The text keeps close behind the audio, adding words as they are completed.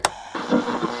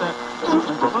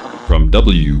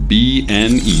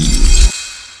WBNE.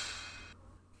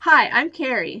 Hi, I'm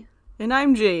Carrie. And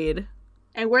I'm Jade.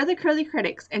 And we're the Curly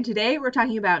Critics, and today we're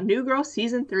talking about New Girl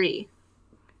Season 3.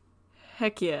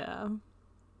 Heck yeah.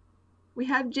 We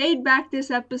have Jade back this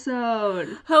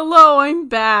episode. Hello, I'm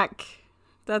back.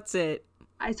 That's it.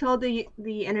 I told the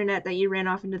internet that you ran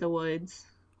off into the woods.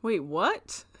 Wait,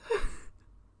 what?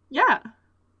 Yeah.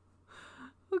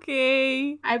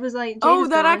 Okay. I was like, Jade oh, is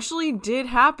that gone. actually did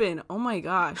happen. Oh my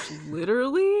gosh,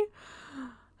 literally?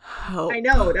 Help. I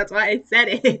know, that's why I said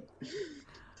it.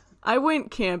 I went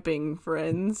camping,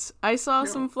 friends. I saw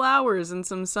some flowers and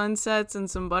some sunsets and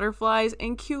some butterflies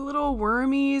and cute little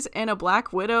wormies and a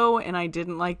black widow, and I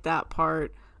didn't like that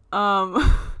part. No,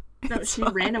 she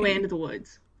ran away into the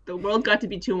woods. The world got to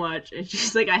be too much, and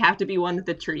she's like, I have to be one of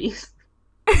the trees.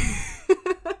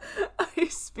 I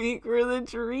speak for the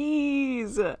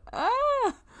trees.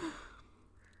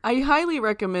 I highly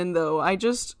recommend, though. I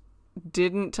just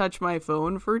didn't touch my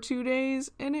phone for 2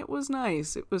 days, and it was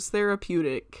nice. It was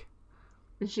therapeutic.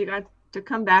 And she got to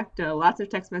come back to lots of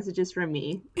text messages from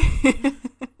me.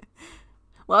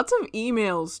 Lots of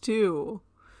emails, too.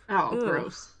 Oh, Ugh.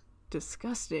 gross.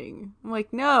 Disgusting. I'm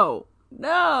like, no.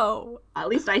 At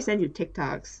least I send you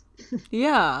TikToks.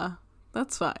 Yeah,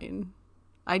 that's fine.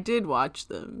 I did watch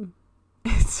them.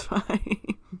 It's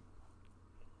fine.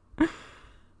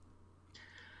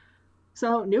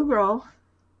 So, New Girl.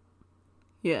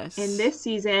 Yes. In this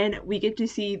season, we get to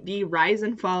see the rise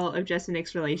and fall of Jess and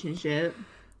Nick's relationship.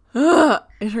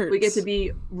 It hurts. We get to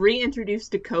be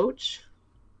reintroduced to Coach.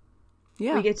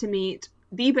 Yeah. We get to meet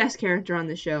the best character on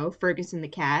the show, Ferguson the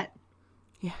cat.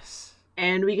 Yes.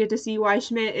 And we get to see why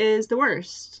Schmidt is the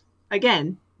worst.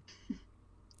 Again.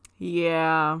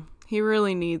 Yeah. He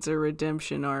really needs a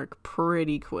redemption arc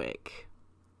pretty quick.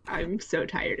 I'm so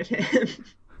tired of him.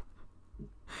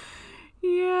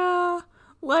 Yeah.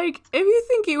 Like, if you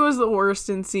think he was the worst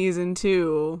in season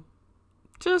 2,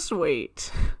 just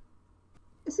wait.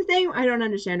 It's the thing I don't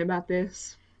understand about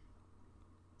this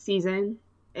season,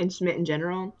 and Schmidt in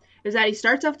general, is that he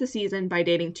starts off the season by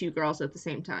dating 2 girls at the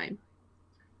same time.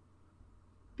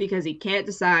 Because he can't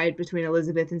decide between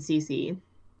Elizabeth and Cece.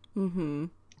 Mm-hmm.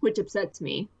 Which upsets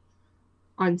me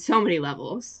on so many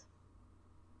levels.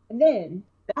 And then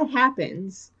that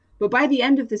happens, but by the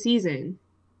end of the season,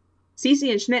 Cece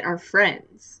and Schmidt are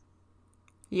friends.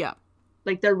 Yeah.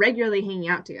 Like, they're regularly hanging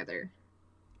out together.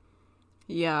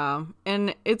 Yeah.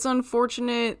 And it's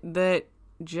unfortunate that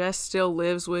Jess still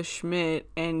lives with Schmidt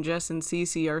and Jess and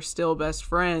Cece are still best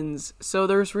friends. So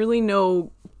there's really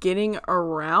no getting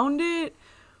around it,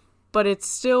 but it's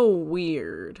still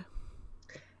weird.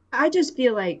 I just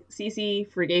feel like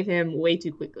Cece forgave him way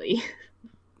too quickly.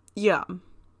 Yeah.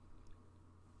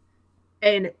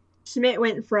 And Schmidt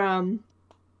went from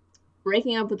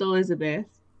breaking up with Elizabeth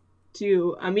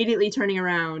to immediately turning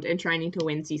around and trying to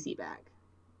win Cece back.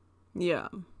 Yeah.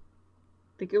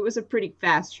 Like, it was a pretty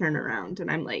fast turnaround, and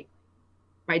I'm like,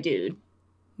 my dude.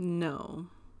 No.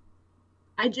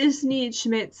 I just need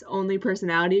Schmidt's only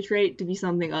personality trait to be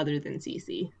something other than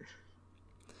Cece.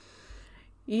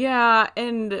 Yeah,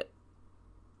 and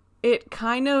it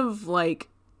kind of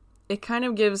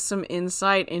gives some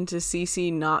insight into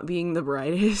Cece not being the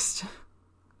brightest.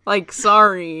 Like,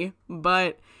 sorry,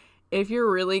 but if you're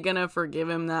really gonna forgive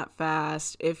him that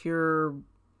fast, if you're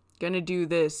gonna do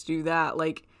this, do that,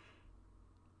 like,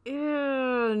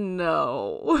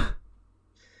 no.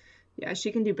 Yeah,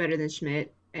 she can do better than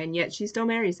Schmidt, and yet she still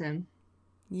marries him.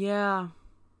 Yeah.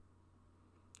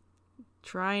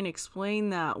 Try and explain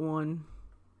that one.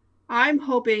 I'm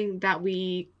hoping that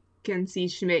we can see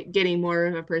Schmidt getting more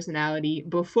of a personality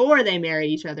before they marry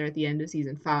each other at the end of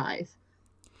season 5.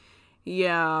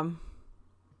 Yeah.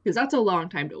 Because that's a long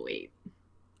time to wait.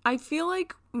 I feel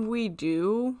like we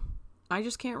do. I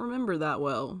just can't remember that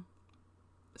well.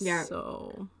 Yeah.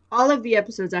 So all of the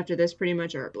episodes after this pretty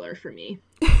much are a blur for me.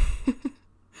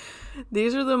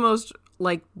 These are the most,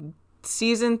 like,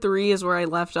 season 3 is where I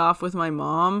left off with my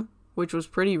mom, which was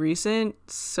pretty recent,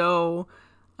 so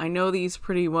I know these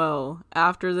pretty well.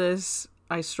 After this,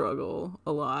 I struggle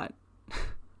a lot.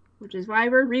 Which is why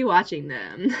we're rewatching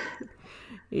them.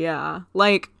 Yeah.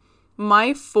 Like,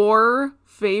 my 4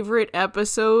 favorite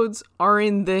episodes are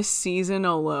in this season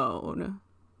alone.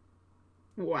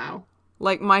 Wow.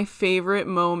 Like, my favorite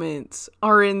moments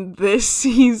are in this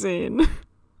season.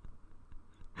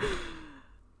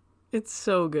 It's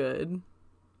so good.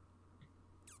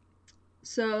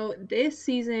 So, this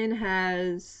season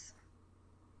has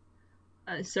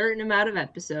a certain amount of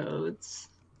episodes.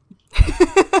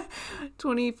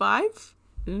 25? Is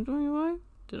it 25?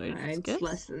 Did I just It's guess?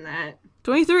 less than that.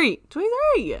 23!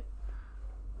 23!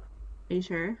 Are you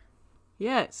sure?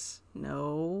 Yes.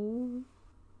 No.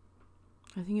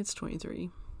 I think it's 23.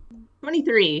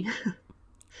 23.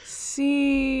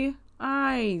 See,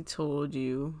 I told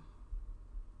you.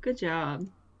 Good job.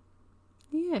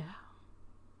 Yeah.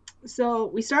 So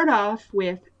we start off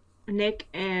with Nick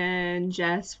and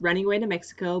Jess running away to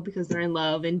Mexico because they're in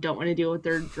love and don't want to deal with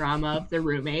their drama of their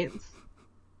roommates.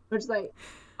 Which, like,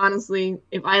 honestly,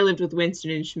 if I lived with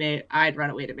Winston and Schmidt, I'd run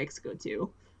away to Mexico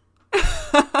too.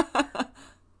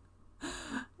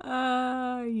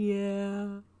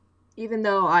 Yeah. Even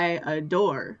though I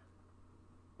adore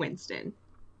Winston.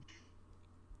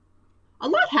 A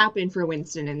lot happened for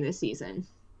Winston in this season.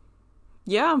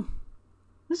 Yeah.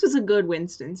 This was a good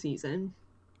Winston season.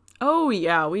 Oh,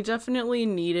 yeah. We definitely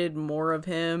needed more of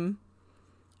him.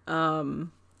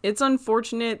 It's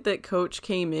unfortunate that Coach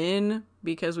came in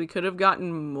because we could have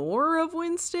gotten more of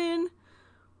Winston,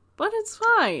 but it's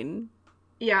fine.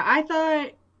 Yeah, I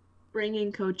thought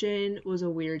bringing Coach in was a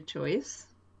weird choice.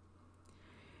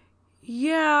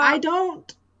 Yeah. I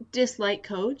don't dislike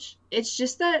Coach. It's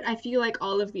just that I feel like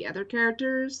all of the other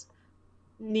characters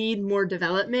need more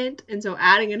development, and so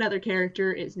adding another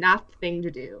character is not the thing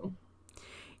to do.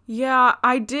 Yeah,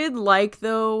 I did like,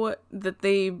 though, that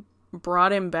they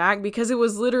brought him back because it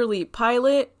was literally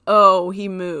pilot, oh, he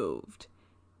moved.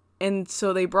 And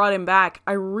so they brought him back.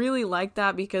 I really like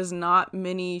that because not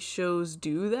many shows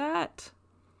do that.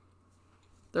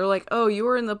 They're like, oh, you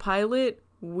were in the pilot?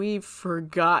 We've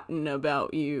forgotten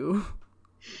about you.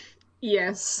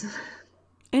 Yes.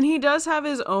 And he does have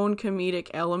his own comedic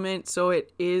element, so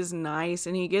it is nice.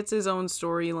 And he gets his own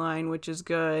storyline, which is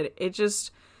good. It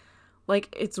just, like,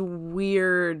 it's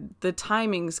weird. The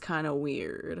timing's kind of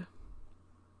weird.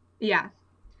 Yeah.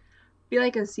 I feel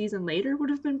like a season later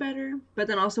would have been better. But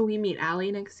then also we meet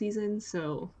Allie next season,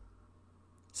 so...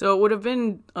 So it would have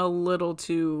been a little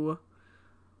too...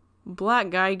 Black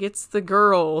guy gets the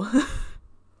girl.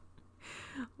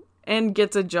 And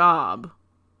gets a job.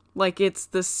 Like, it's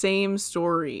the same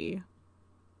story.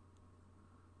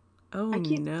 Oh, I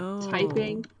keep no.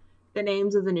 typing the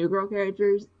names of the New Girl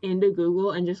characters into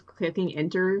Google and just clicking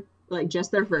enter, like,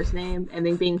 just their first name, and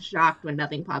then being shocked when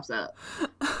nothing pops up.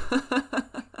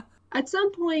 At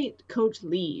some point, Coach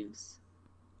leaves.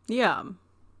 Yeah.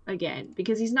 Again,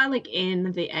 because he's not, like,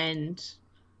 in the end,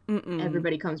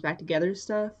 everybody comes back together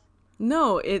stuff.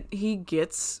 No, he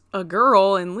gets a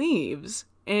girl and leaves.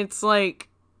 And it's, like,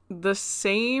 the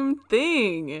same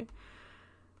thing.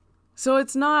 So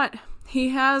it's not... He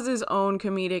has his own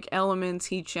comedic elements.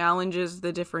 He challenges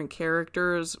the different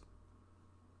characters.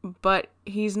 But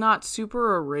he's not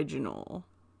super original.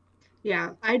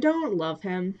 Yeah, I don't love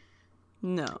him.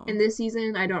 No. In this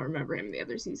season, I don't remember him in the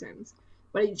other seasons.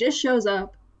 But he just shows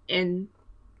up and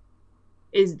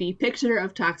is the picture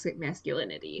of toxic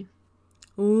masculinity.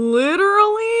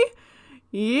 Literally?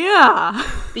 Yeah.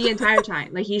 The entire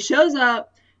time. Like, he shows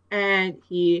up and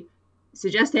he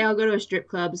suggests they all go to a strip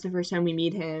club. It's the first time we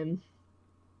meet him.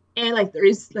 And, like,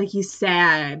 he's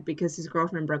sad because his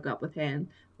girlfriend broke up with him.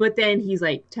 But then he's,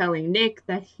 like, telling Nick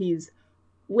that he's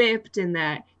whipped and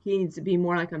that he needs to be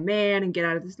more like a man and get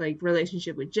out of this, like,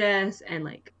 relationship with Jess. And,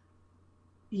 like,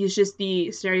 he's just the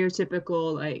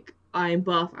stereotypical, like, I'm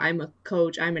buff, I'm a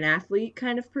coach, I'm an athlete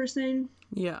kind of person.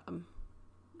 Yeah.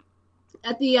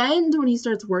 At the end, when he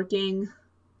starts working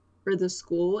for the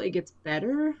school, it gets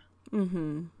better.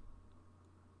 Mm-hmm.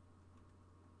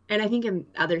 And I think in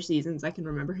other seasons, I can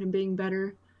remember him being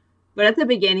better. But at the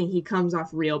beginning, he comes off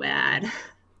real bad.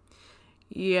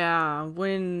 Yeah,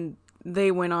 when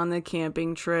they went on the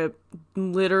camping trip,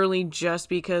 literally just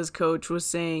because Coach was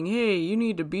saying, hey, you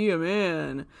need to be a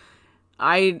man.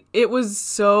 It was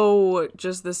so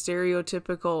just the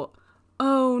stereotypical,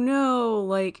 oh no,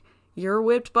 like, you're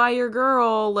whipped by your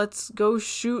girl, let's go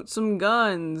shoot some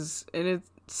guns. And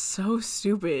it's so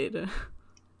stupid.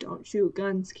 Don't shoot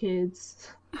guns, kids.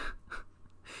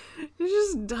 It's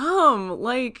just dumb.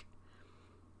 Like,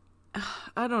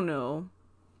 I don't know.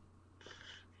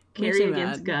 Carry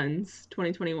against guns,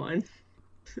 2021.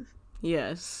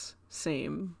 Yes,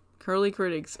 same. Curly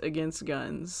critics against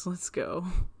guns. Let's go.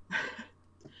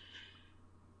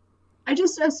 I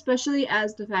just, especially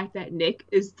as the fact that Nick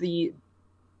is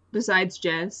besides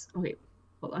Jess, okay,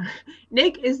 hold on.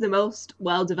 Nick is the most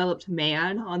well-developed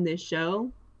man on this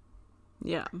show.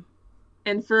 Yeah.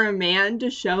 And for a man to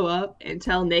show up and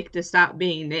tell Nick to stop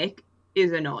being Nick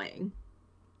is annoying.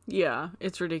 Yeah,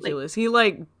 it's ridiculous. He,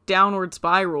 like, downward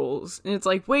spirals. And it's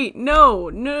like, wait, no,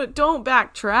 don't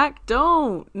backtrack.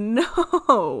 Don't.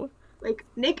 No. Like,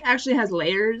 Nick actually has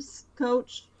layers,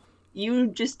 Coach. You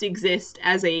just exist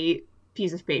as a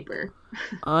piece of paper.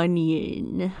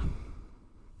 Onion.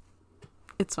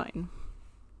 It's fine.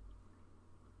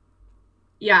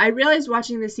 Yeah, I realized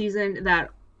watching this season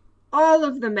that all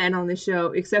of the men on the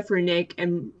show, except for Nick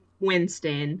and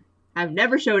Winston, have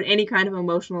never showed any kind of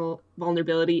emotional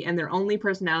vulnerability, and their only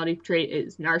personality trait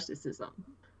is narcissism.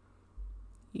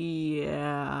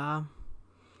 Yeah.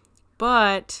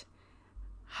 But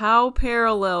how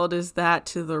paralleled is that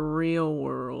to the real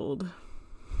world?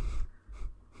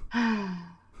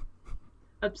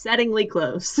 Upsettingly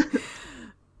close.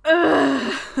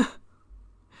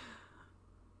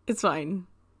 It's fine.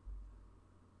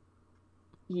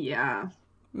 Yeah.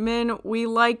 Men, we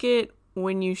like it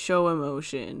when you show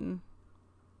emotion.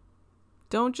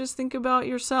 Don't just think about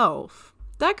yourself.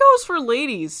 That goes for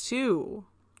ladies, too.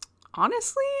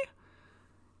 Honestly,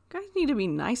 guys need to be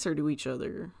nicer to each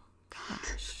other.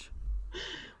 Gosh.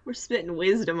 We're spitting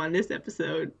wisdom on this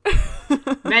episode.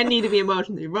 Men need to be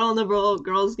emotionally vulnerable.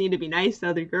 Girls need to be nice to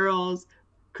other girls.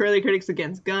 Curly critics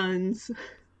against guns.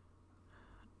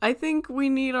 I think we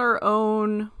need our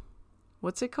own...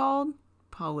 What's it called?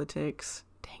 Politics.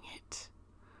 Dang it.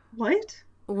 What?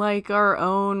 Like our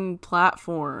own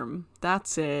platform.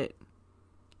 That's it.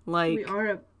 Like... We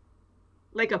are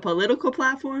like a political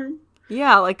platform?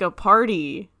 Yeah, like a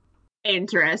party.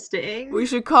 Interesting. We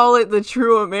should call it the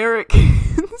True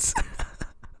Americans.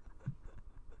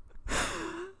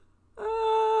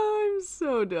 I'm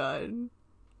so done.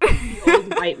 The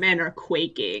old white men are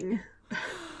quaking.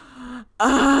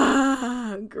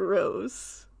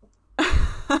 Gross.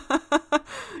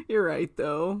 You're right,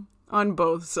 though. On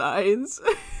both sides.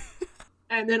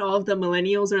 And then all of the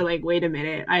millennials are like, wait a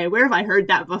minute, where have I heard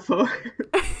that before?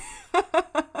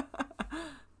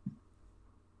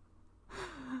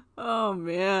 Oh,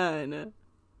 man.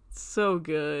 So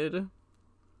good.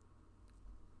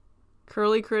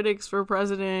 Curly Critics for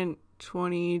President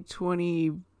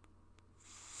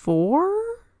 2024?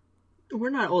 We're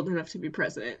not old enough to be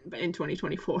president, but in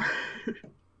 2024.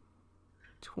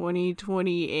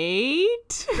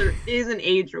 2028? There is an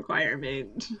age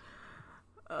requirement.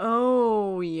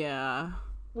 Oh, yeah.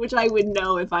 Which I would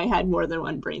know if I had more than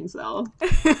one brain cell.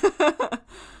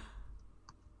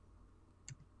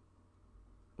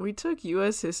 We took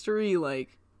U.S. history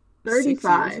like 35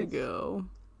 6 years ago.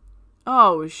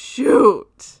 Oh,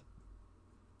 shoot.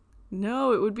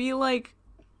 No, it would be like...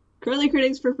 Curly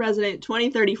Critics for President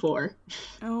 2034.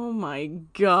 Oh my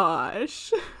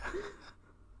gosh.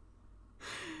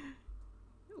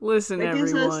 Listen, That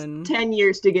gives everyone. us 10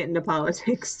 years to get into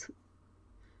politics.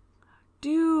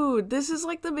 Dude, this is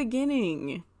like the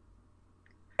beginning.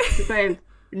 Because I have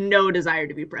no desire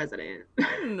to be president.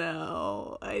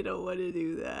 No, I don't want to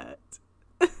do that.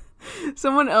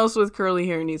 Someone else with curly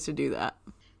hair needs to do that.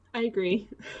 I agree.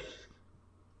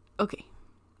 Okay,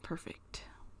 perfect.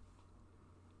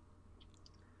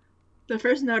 The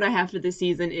first note I have for this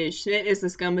season is Schmidt is the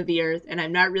scum of the earth, and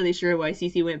I'm not really sure why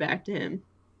Cece went back to him.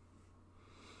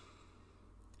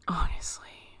 Honestly.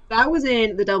 That was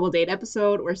in the double date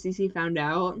episode where Cece found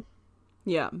out.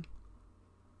 Yeah.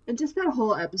 And just that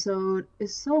whole episode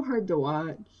is so hard to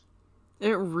watch.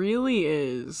 It really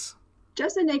is.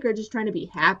 Jess and Nick are just trying to be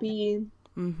happy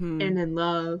Mm-hmm. and in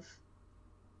love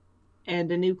and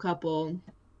a new couple.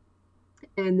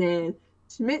 And then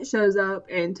Schmidt shows up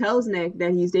and tells Nick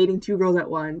that he's dating two girls at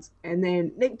once. And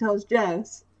then Nick tells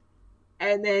Jess.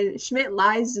 And then Schmidt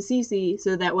lies to Cece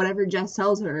so that whatever Jess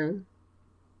tells her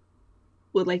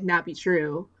would, like, not be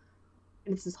true.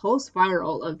 And it's this whole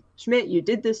spiral of, Schmidt, you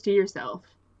did this to yourself.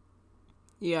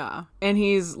 Yeah, and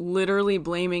he's literally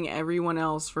blaming everyone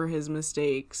else for his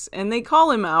mistakes. And they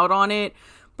call him out on it,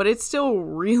 but it's still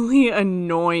really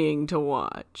annoying to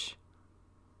watch.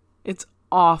 It's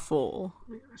awful. Oh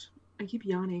my gosh, I keep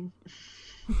yawning.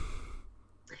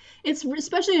 It's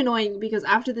especially annoying because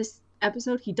after this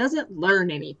episode, he doesn't learn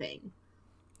anything.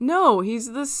 No,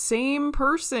 he's the same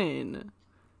person.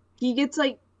 He gets,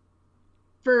 like,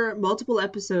 for multiple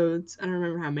episodes, I don't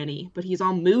remember how many, but he's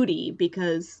all moody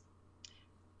because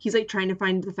he's, like, trying to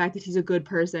find the fact that he's a good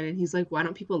person, and he's like, why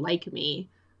don't people like me?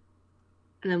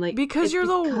 And I'm like, Because you're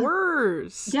the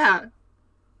worst. Yeah.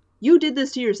 You did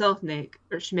this to yourself, Nick,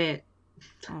 or Schmidt.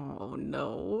 Oh,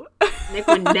 no. Nick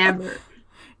would never.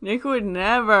 Nick would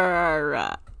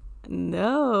never.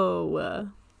 No.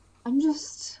 I'm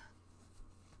just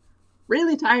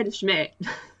really tired of Schmidt.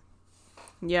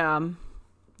 Yeah.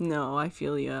 No, I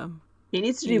feel ya. He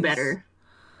needs to do better.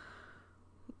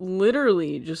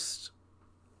 Literally just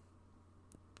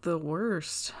the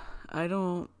worst. I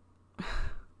don't...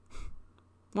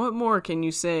 What more can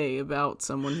you say about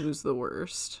someone who's the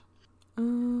worst?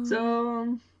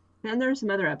 So, then there are some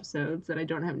other episodes that I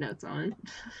don't have notes on.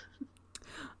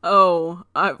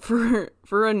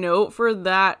 For a note for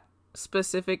that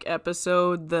specific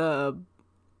episode, the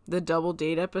the double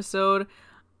date episode,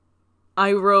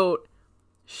 I wrote,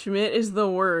 Schmidt is the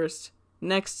worst.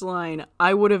 Next line,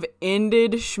 I would have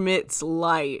ended Schmidt's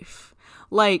life.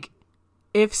 Like,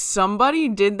 if somebody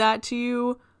did that to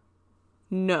you,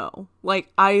 no.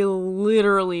 Like, I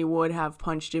literally would have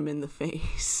punched him in the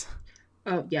face.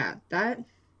 Oh, yeah, that...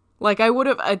 Like, I would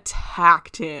have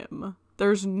attacked him.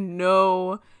 There's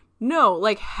no,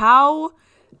 like, how,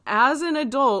 as an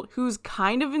adult who's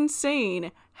kind of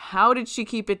insane, how did she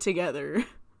keep it together?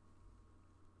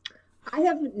 I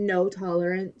have no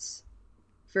tolerance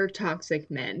for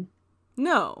toxic men.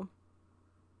 No.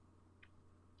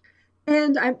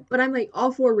 But I'm like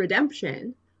all for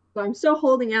redemption. So I'm still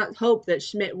holding out hope that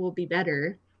Schmidt will be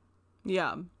better.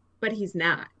 Yeah. But he's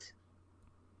not.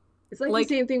 It's like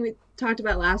the same thing we talked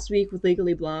about last week with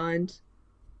Legally Blonde.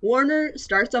 Warner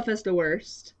starts off as the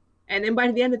worst, and then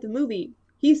by the end of the movie,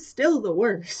 he's still the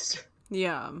worst.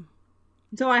 Yeah.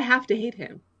 So I have to hate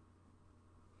him.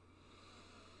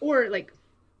 Or, like,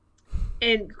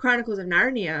 in Chronicles of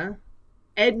Narnia,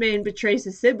 Edmund betrays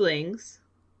his siblings,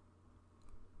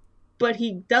 but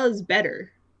he does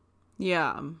better.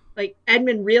 Yeah. Like,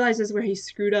 Edmund realizes where he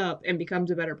screwed up and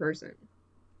becomes a better person.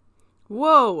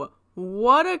 Whoa.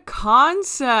 What a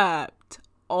concept.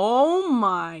 Oh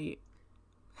my.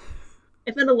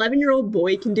 If an 11-year-old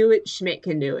boy can do it, Schmidt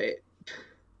can do it.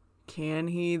 Can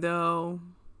he, though?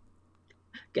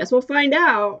 Guess we'll find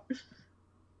out.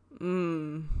 Okay.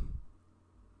 Oh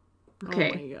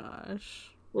my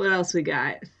gosh. What else we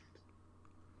got?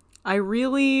 I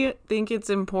really think it's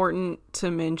important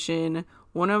to mention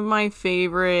one of my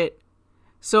favorite...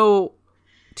 So,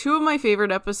 two of my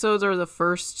favorite episodes are the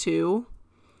first two.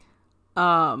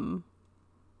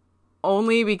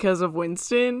 Only because of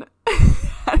Winston.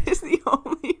 That is the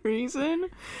only reason.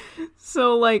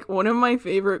 So, like, one of my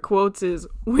favorite quotes is,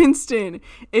 Winston,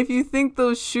 if you think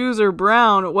those shoes are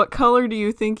brown, what color do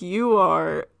you think you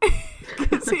are?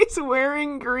 Because he's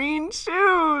wearing green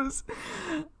shoes.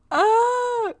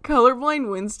 Colorblind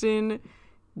Winston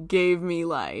gave me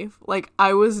life. Like,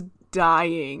 I was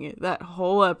dying that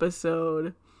whole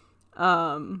episode.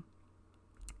 And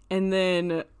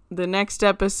then the next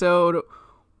episode,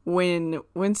 when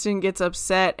Winston gets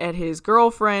upset at his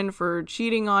girlfriend for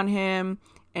cheating on him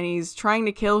and he's trying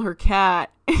to kill her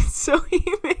cat, and so he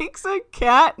makes a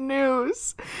cat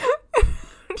noose.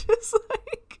 I'm just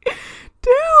like,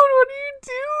 dude, what are you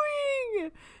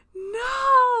doing?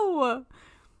 No!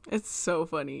 It's so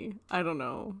funny. I don't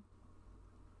know.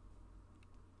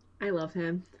 I love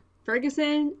him.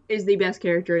 Ferguson is the best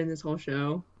character in this whole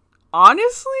show.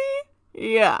 Honestly?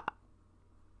 Yeah.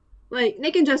 Like,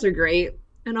 Nick and Jess are great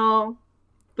and all,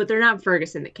 but they're not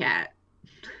Ferguson the cat.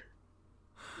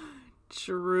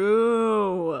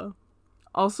 True.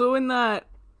 Also in that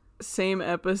same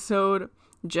episode,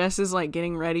 Jess is like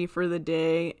getting ready for the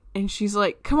day and she's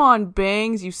like, come on,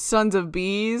 Bangs, you sons of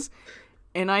bees.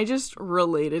 And I just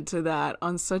related to that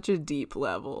on such a deep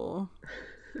level.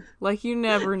 Like, you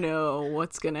never know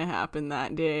what's gonna happen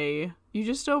that day. You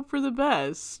just hope for the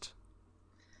best.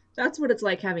 That's what it's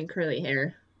like having curly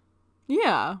hair.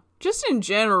 Yeah, just in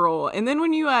general. And then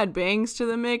when you add Bangs to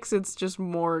the mix, it's just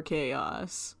more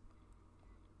chaos.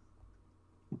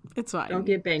 It's fine. Don't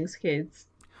get Bangs, kids.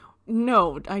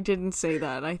 No, I didn't say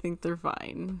that. I think they're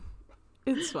fine.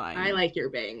 It's fine. I like your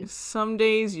bangs. Some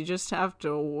days you just have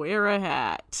to wear a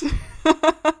hat.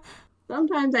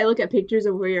 Sometimes I look at pictures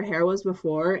of where your hair was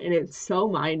before, and it's so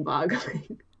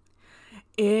mind-boggling.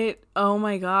 Oh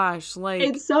my gosh, like...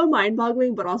 It's so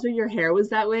mind-boggling, but also your hair was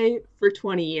that way for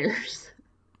 20 years.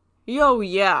 Yo,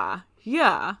 yeah.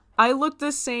 Yeah. I look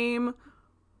the same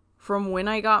from when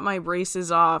I got my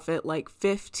braces off at like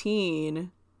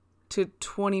 15 to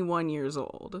 21 years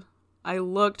old. I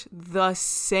looked the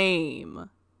same.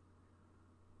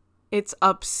 It's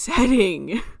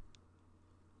upsetting.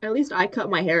 At least I cut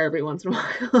my hair every once in a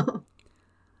while.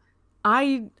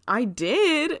 I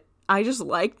did. I just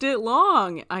liked it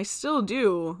long. I still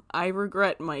do. I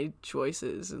regret my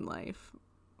choices in life.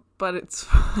 But it's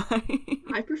fine.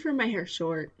 I prefer my hair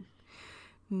short.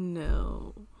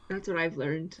 No. That's what I've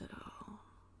learned. No.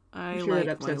 I'm sure it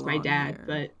upsets my dad, hair.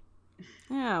 but...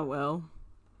 Yeah, well...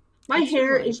 My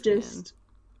hair is just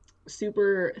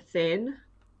super thin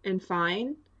and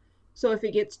fine. So if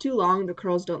it gets too long, the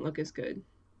curls don't look as good.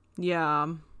 Yeah.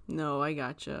 No, I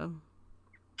gotcha.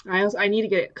 I need to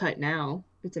get it cut now.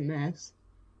 It's a mess.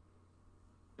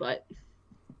 But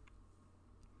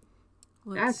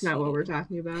that's not what we're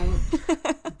talking about.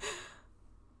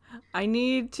 I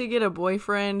need to get a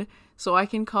boyfriend so I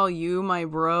can call you my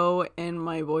bro and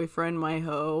my boyfriend my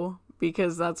hoe,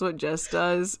 because that's what Jess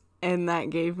does, and that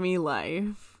gave me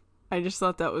life. I just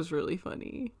thought that was really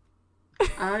funny.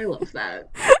 I love that.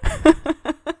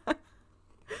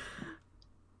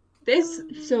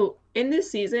 So in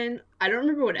this season, I don't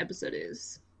remember what episode it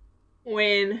is.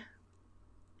 When,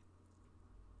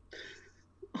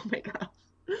 oh my god.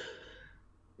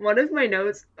 One of my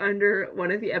notes under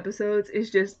one of the episodes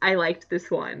is just, I liked this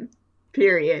one.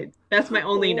 Period. That's my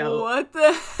only note. What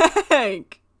the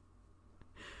heck?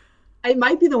 It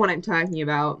might be the one I'm talking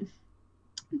about.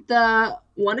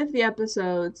 One of the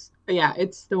episodes, yeah,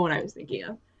 it's the one I was thinking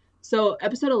of. So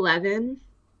episode 11,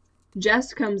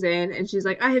 Jess comes in and she's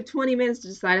like, I have 20 minutes to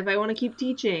decide if I want to keep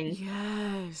teaching.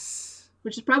 Yes.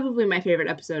 Which is probably my favorite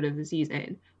episode of the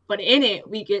season. But in it,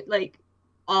 we get, like,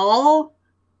 all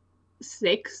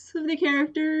 6 of the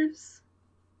characters.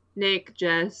 Nick,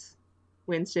 Jess,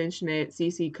 Winston, Schmidt,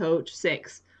 Cece, Coach,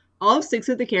 6. All 6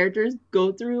 of the characters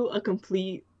go through a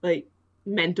complete, like,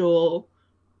 mental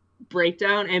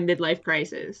breakdown and midlife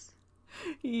crisis.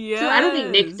 Yeah. So I don't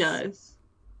think Nick does.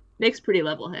 Nick's pretty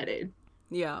level-headed.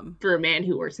 Yeah. For a man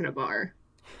who works in a bar.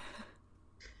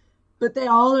 But they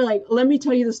all are like, let me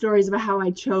tell you the stories about how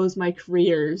I chose my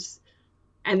careers.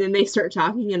 And then they start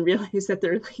talking and realize that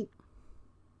they're like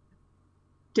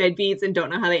deadbeats and don't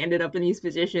know how they ended up in these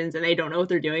positions and they don't know what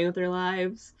they're doing with their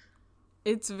lives.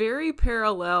 It's very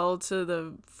parallel to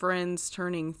the Friends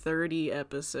Turning 30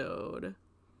 episode.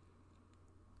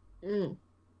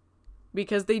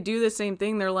 Because they do the same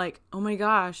thing. They're like, oh my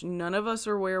gosh, none of us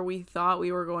are where we thought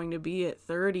we were going to be at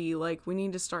 30. Like, we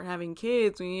need to start having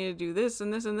kids. We need to do this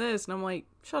and this and this. And I'm like,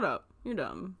 shut up. You're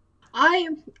dumb. I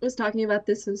was talking about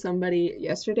this with somebody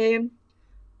yesterday.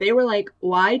 They were like,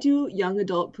 why do young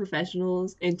adult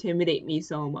professionals intimidate me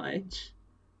so much?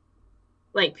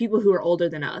 Like, people who are older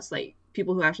than us. Like,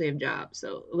 people who actually have jobs.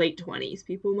 So, late 20s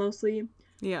people mostly.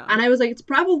 Yeah. And I was like, it's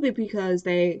probably because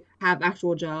they have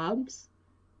actual jobs.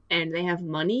 And they have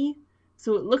money,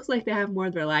 so it looks like they have more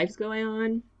of their lives going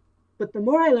on. But the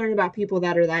more I learn about people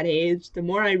that are that age, the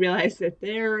more I realize that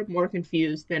they're more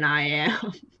confused than I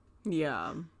am.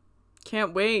 Yeah.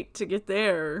 Can't wait to get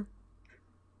there.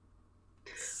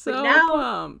 So now,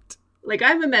 pumped. Like,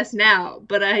 I'm a mess now,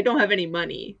 but I don't have any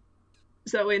money.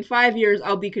 So in 5 years,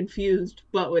 I'll be confused,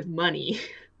 but with money.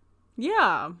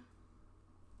 Yeah.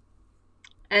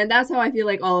 And that's how I feel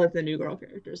like all of the New Girl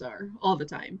characters are, all the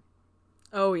time.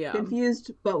 Oh, yeah.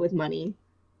 Confused, but with money.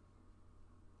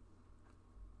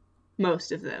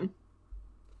 Most of them.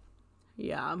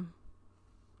 Yeah.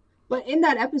 But in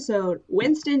that episode,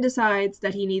 Winston decides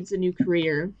that he needs a new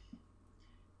career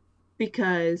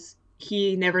because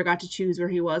he never got to choose where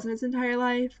he was in his entire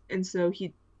life, and so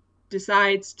he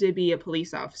decides to be a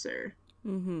police officer.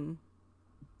 Mm-hmm.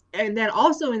 And then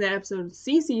also in that episode,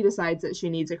 Cece decides that she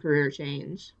needs a career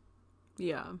change.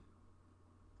 Yeah.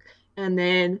 And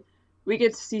then we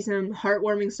get to see some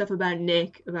heartwarming stuff about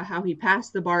Nick, about how he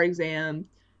passed the bar exam,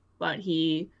 but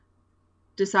he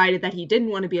decided that he didn't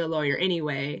want to be a lawyer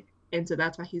anyway, and so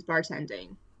that's why he's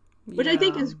bartending. Which I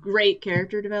think is great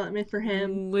character development for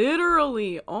him.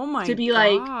 Literally. Oh my god. To be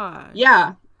like,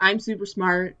 yeah, I'm super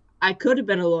smart. I could have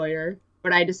been a lawyer,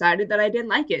 but I decided that I didn't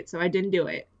like it, so I didn't do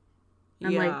it.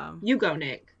 I'm like, you go,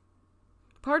 Nick.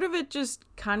 Part of it just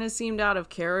kind of seemed out of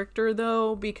character,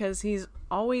 though, because he's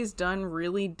always done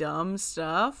really dumb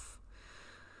stuff.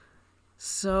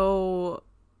 So,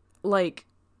 like,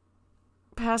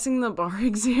 passing the bar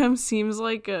exam seems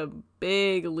like a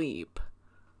big leap.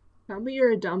 Tell me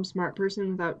you're a dumb smart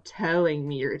person without telling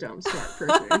me you're a dumb smart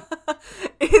person.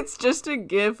 It's just a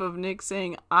gif of Nick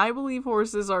saying, I believe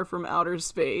horses are from outer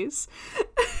space.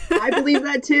 I believe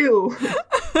that too.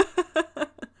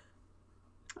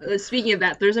 Speaking of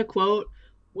that, there's a quote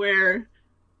where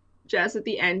Jess at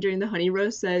the end during the honey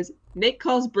roast says, Nick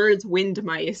calls birds wind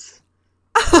mice.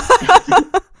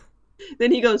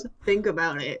 Then he goes, think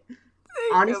about it.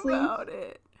 Honestly,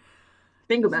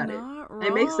 think about it.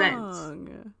 It makes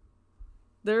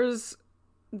sense.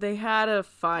 They had a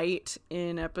fight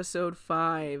in episode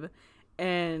 5,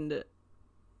 and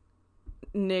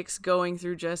Nick's going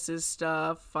through Jess's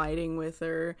stuff, fighting with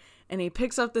her, and he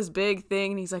picks up this big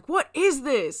thing, and he's like, what is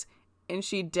this? And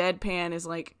she deadpan is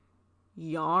like,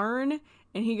 yarn?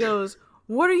 And he goes,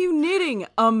 what are you knitting?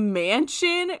 A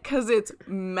mansion? Because it's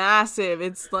massive.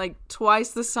 It's like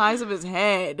twice the size of his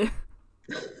head.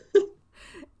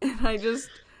 And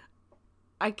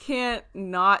I can't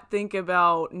not think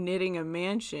about knitting a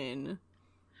mansion.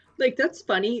 Like, that's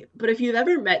funny, but if you've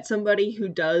ever met somebody who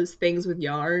does things with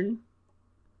yarn,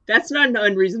 that's not an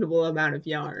unreasonable amount of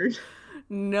yarn.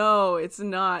 No, it's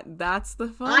not. That's the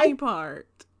funny part.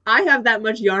 I have that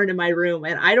much yarn in my room,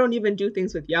 and I don't even do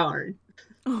things with yarn.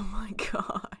 Oh my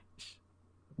gosh.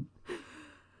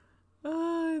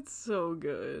 It's so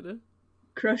good.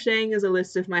 Crocheting is a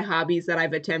list of my hobbies that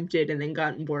I've attempted and then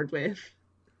gotten bored with.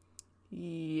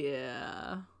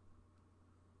 Yeah.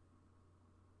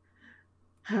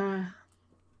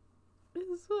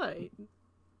 It's like,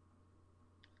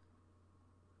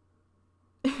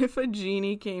 if a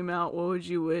genie came out, what would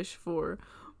you wish for?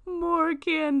 More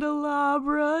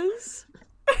candelabras.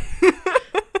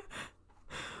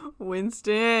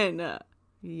 Winston.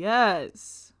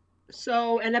 Yes.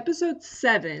 So in episode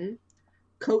 7,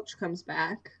 Coach comes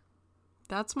back.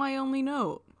 That's my only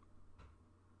note.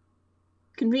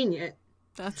 Convenient.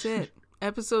 That's it.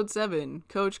 Episode 7,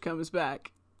 Coach comes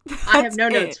back. I have no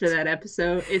notes for that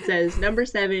episode. It says number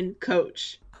 7,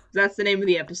 Coach. That's the name of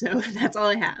the episode. That's all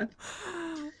I have.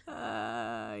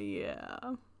 Yeah.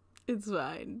 It's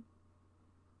fine.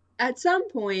 At some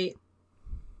point,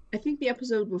 I think the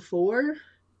episode before,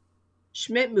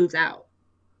 Schmidt moves out.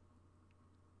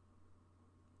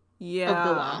 Yeah. Of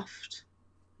the loft.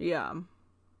 Yeah.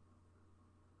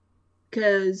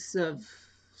 Because of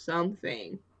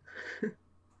something.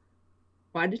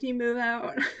 Why did he move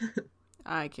out?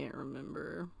 I can't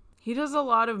remember. He does a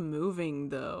lot of moving,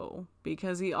 though,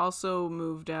 because he also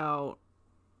moved out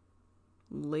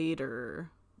later.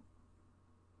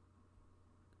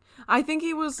 I think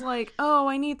he was like, oh,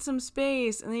 I need some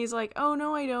space. And he's like, oh,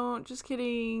 no, I don't. Just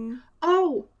kidding.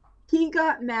 Oh, he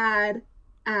got mad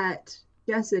at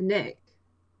Jess and Nick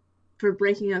for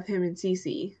breaking up him and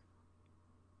Cece.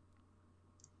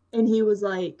 And he was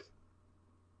like,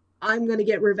 I'm gonna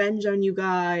get revenge on you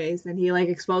guys. And he like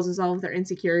exposes all of their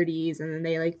insecurities and then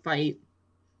they like fight.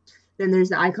 Then there's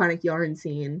the iconic yarn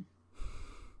scene.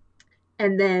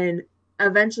 And then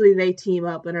eventually they team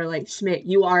up and are like, Schmidt,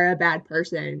 you are a bad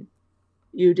person.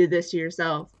 You did this to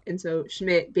yourself. And so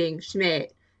Schmidt, being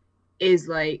Schmidt, is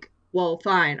like, well,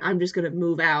 fine, I'm just gonna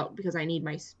move out because I need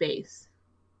my space.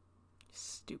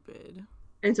 Stupid.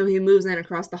 And so he moves in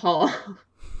across the hall.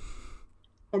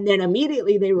 And then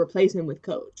immediately they replace him with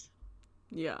Coach.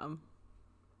 Yeah.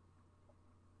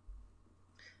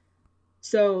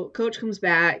 So Coach comes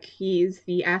back. He's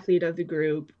the athlete of the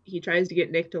group. He tries to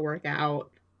get Nick to work out.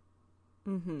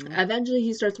 Mm-hmm. Eventually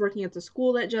he starts working at the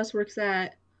school that Jess works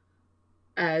at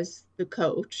as the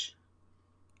coach.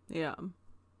 Yeah.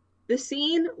 The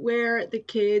scene where the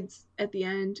kids at the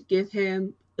end give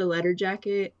him the letter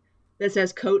jacket that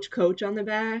says Coach Coach on the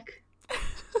back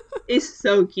is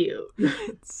so cute.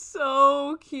 It's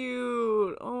so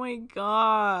cute. Oh my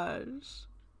gosh.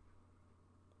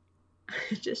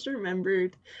 I just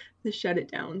remembered the Shut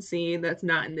It Down scene that's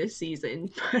not in this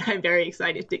season, but I'm very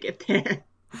excited to get there.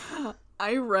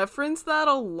 I reference that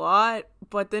a lot,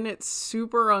 but then it's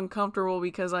super uncomfortable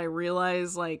because I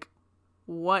realize, like,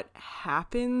 what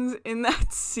happens in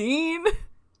that scene.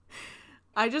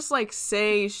 I just, like,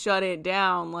 say shut it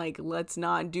down, like, let's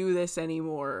not do this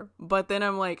anymore. But then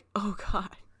I'm like, oh god.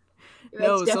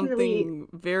 No, something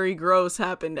very gross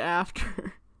happened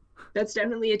after. That's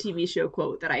definitely a TV show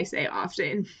quote that I say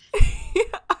often.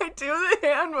 Yeah, I do the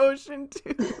hand motion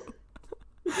too.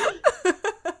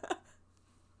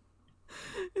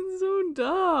 It's so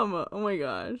dumb. Oh my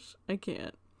gosh. I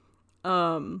can't.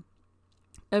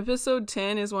 Episode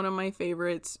 10 is one of my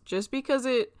favorites just because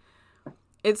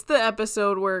it's the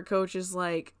episode where Coach is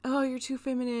like, oh, you're too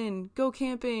feminine. Go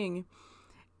camping.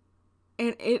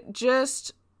 And it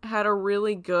just had a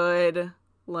really good,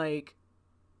 like,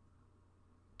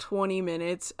 20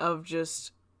 minutes of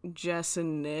just Jess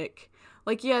and Nick.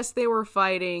 Like, yes, they were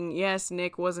fighting. Yes,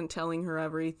 Nick wasn't telling her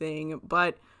everything,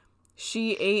 but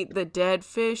she ate the dead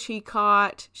fish he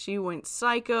caught. She went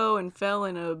psycho and fell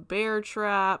in a bear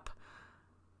trap.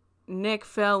 Nick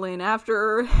fell in after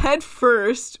her head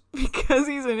first because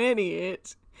he's an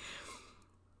idiot.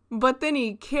 But then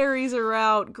he carries her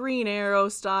out Green Arrow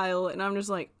style, and I'm just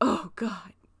like, oh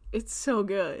god, it's so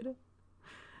good.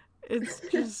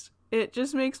 It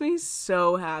just makes me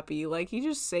so happy. Like, he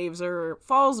just saves her,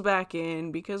 falls back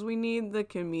in because we need the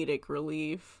comedic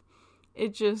relief.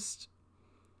 It just...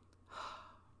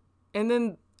 And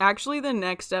then, actually, the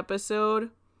next episode...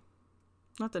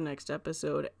 Not the next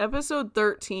episode. Episode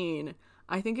 13,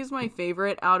 I think, is my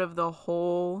favorite out of the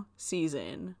whole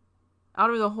season. Out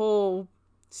of the whole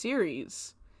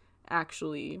series,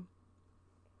 actually.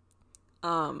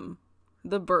 The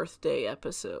birthday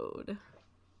episode.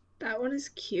 That one is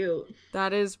cute.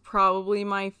 That is probably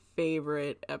my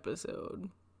favorite episode.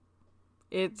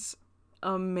 It's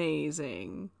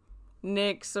amazing.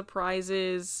 Nick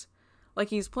surprises... Like,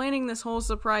 he's planning this whole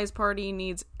surprise party,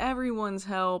 needs everyone's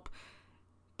help,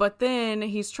 but then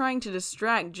he's trying to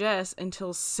distract Jess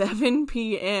until 7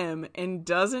 p.m. and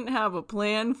doesn't have a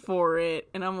plan for it,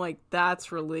 and I'm like, that's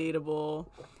relatable.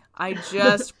 I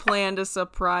just planned a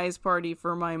surprise party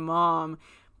for my mom,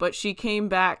 but she came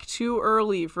back too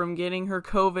early from getting her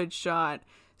COVID shot,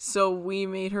 so we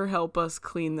made her help us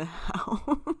clean the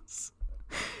house.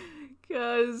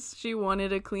 Because she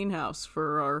wanted a clean house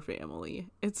for our family.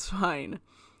 It's fine.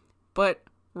 But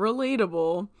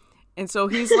relatable. And so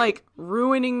he's like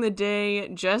ruining the day.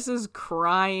 Jess is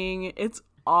crying. It's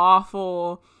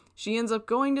awful. She ends up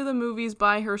going to the movies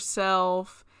by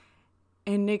herself.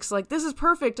 And Nick's like, this is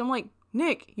perfect. I'm like,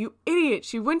 Nick, you idiot.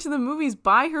 She went to the movies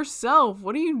by herself.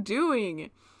 What are you doing?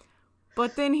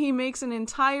 But then he makes an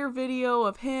entire video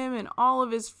of him and all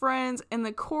of his friends and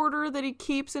the quarter that he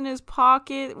keeps in his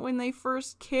pocket when they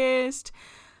first kissed.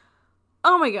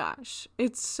 Oh my gosh.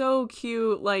 It's so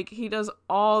cute. Like, he does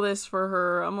all this for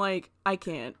her. I'm like, I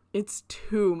can't. It's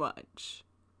too much.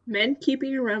 Men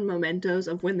keeping around mementos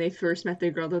of when they first met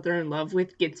the girl that they're in love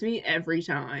with gets me every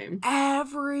time.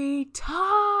 Every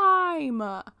time!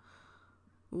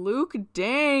 Luke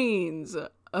Danes.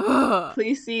 Ugh.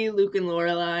 Please see Luke and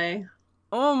Lorelai.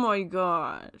 Oh my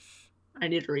gosh. I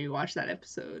need to rewatch that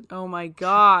episode. Oh my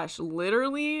gosh.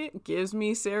 Literally gives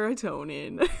me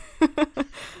serotonin.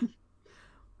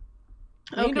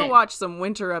 I need to watch some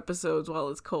winter episodes while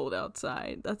it's cold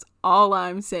outside. That's all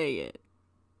I'm saying.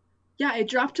 Yeah, it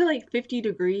dropped to like 50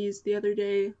 degrees the other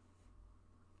day.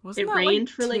 Wasn't it that rained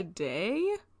like for like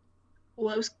today?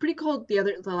 Well, it was pretty cold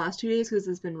the last 2 days because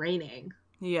it's been raining.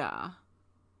 Yeah.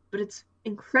 But it's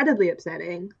incredibly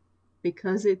upsetting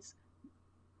because it's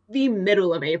the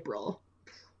middle of April.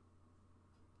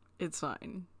 It's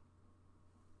fine.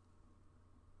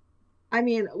 I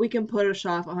mean, we can push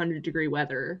off 100-degree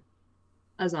weather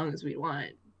as long as we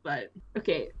want. But,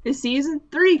 okay, the season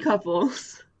 3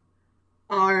 couples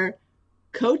are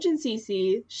Coach and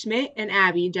Cece, Schmidt and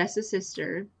Abby, Jess's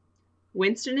sister,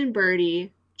 Winston and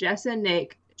Birdie, Jess and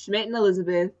Nick, Schmidt and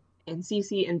Elizabeth, and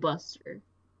Cece and Buster.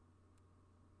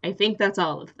 I think that's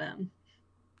all of them.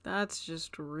 That's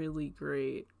just really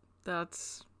great.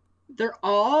 They're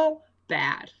all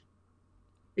bad.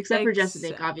 Except for Jess and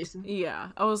Nick, obviously. Yeah.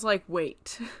 I was like,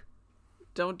 wait.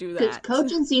 Don't do that.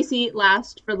 Coach and Cece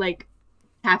last for like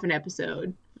half an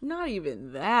episode. Not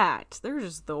even that. They're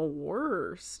just the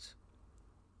worst.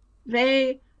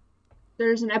 There's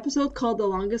an episode called The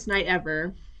Longest Night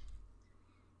Ever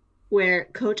where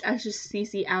Coach asks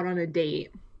Cece out on a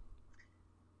date.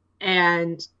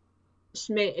 And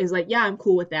Schmidt is like, yeah, I'm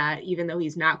cool with that, even though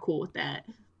he's not cool with that.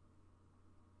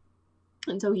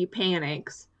 And so he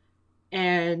panics.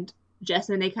 And Jess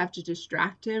and Nick have to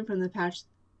distract him from the fact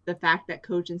that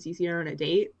Coach and Cece are on a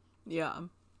date. Yeah.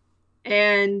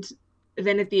 And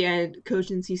then at the end,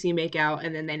 Coach and Cece make out,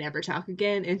 and then they never talk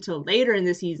again until later in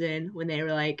the season when they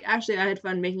were like, actually, I had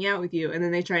fun making out with you. And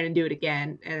then they try to do it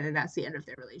again, and then that's the end of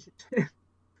their relationship.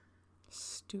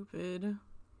 Stupid.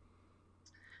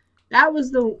 That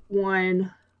was the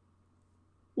one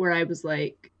where I was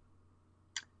like,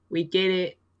 we get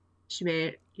it,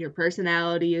 Schmidt. Your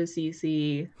personality is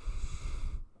Cece.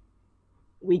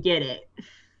 We get it.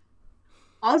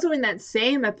 Also, in that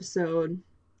same episode,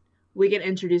 we get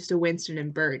introduced to Winston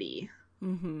and Birdie.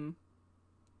 Mm-hmm.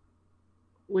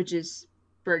 Which is,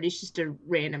 Birdie's just a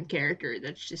random character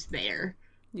that's just there.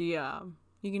 Yeah.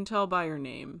 You can tell by her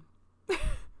name.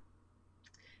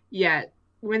 Yeah.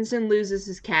 Winston loses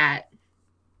his cat.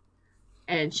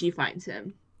 And she finds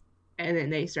him. And then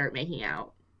they start making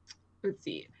out. Let's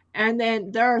see. And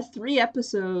then there are 3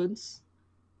 episodes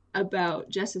about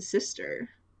Jess's sister.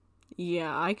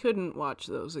 Yeah, I couldn't watch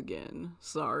those again.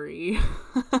 Sorry.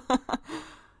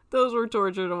 Those were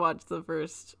torture to watch the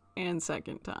first and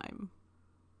second time.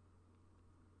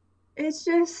 It's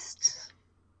just...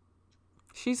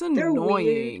 She's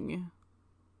annoying. Weird.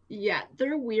 Yeah,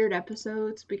 they're weird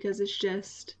episodes because it's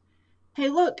just... Hey,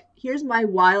 look, here's my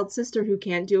wild sister who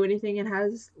can't do anything and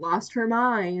has lost her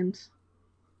mind.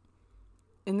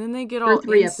 And then they get all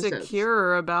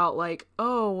insecure episodes. About like,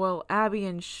 oh, well, Abby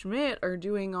and Schmidt are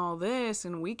doing all this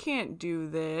and we can't do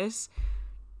this.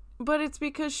 But it's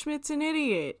because Schmidt's an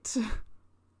idiot.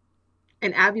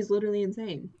 And Abby's literally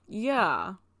insane.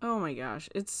 Yeah. Oh my gosh.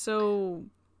 It's so...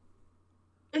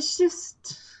 It's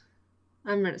just...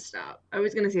 I'm gonna stop. I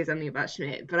was gonna say something about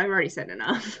Schmidt, but I've already said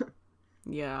enough.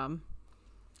 Yeah.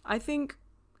 I think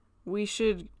we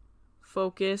should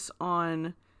focus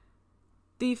on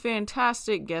the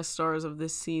fantastic guest stars of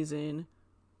this season,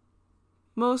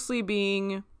 mostly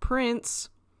being Prince,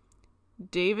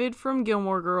 David from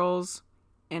Gilmore Girls,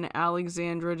 and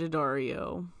Alexandra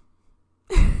Daddario.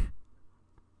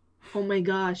 Oh my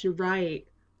gosh, you're right.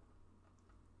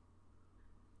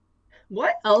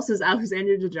 What else has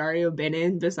Alexandra Daddario been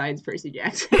in besides Percy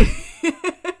Jackson?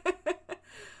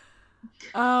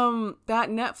 That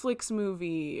Netflix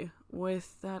movie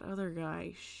with that other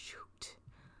guy. Shoot.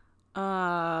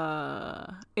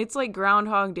 It's like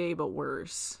Groundhog Day, but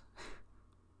worse.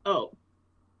 Oh.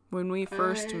 When We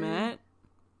First Met.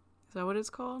 Is that what it's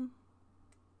called?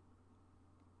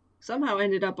 Somehow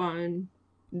ended up on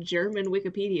German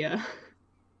Wikipedia.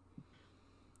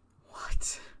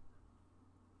 What?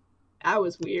 That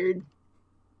was weird.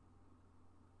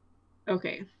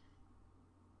 Okay.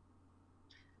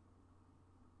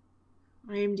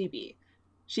 IMDb.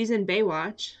 She's in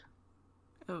Baywatch.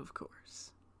 Of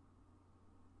course.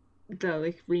 The,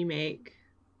 like, remake.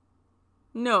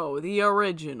 No, the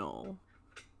original.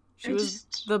 She was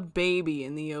the baby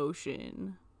in the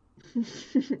ocean.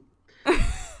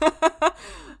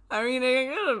 I mean,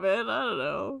 it could have been. I don't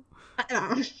know.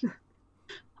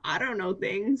 I don't know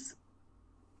things.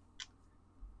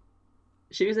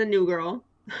 She was a New Girl.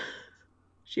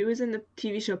 She was in the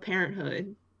TV show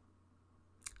Parenthood.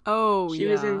 Oh, She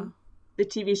was in the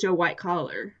TV show White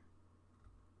Collar.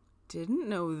 Didn't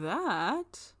know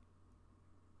that.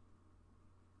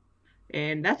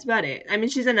 And that's about it. I mean,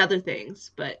 she's in other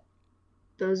things, but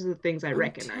those are the things I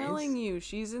recognize. I'm telling you,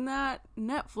 she's in that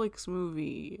Netflix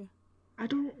movie. I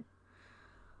don't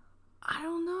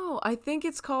know. I think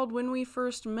it's called When We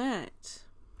First Met.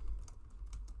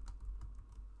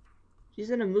 She's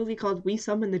in a movie called We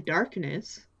Summon the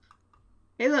Darkness.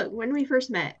 Hey, look, When We First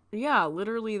Met. Yeah,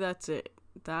 literally that's it.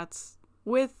 That's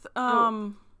with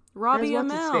Robbie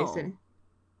Amell.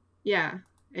 Yeah,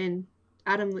 and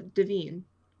Adam Devine.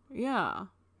 Yeah.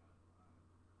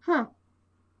 Huh.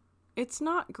 It's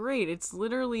not great. It's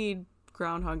literally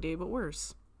Groundhog Day, but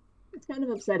worse. It's kind of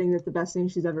upsetting that the best thing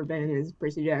she's ever been in is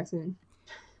Percy Jackson.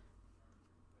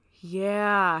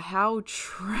 Yeah, how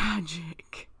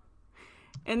tragic.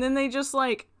 And then they just,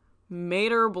 like,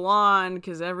 made her blonde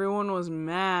because everyone was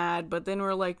mad, but then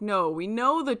we're like, no, we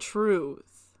know the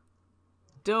truth.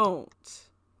 Don't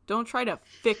try to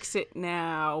fix it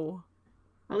now.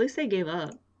 At least they gave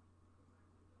up.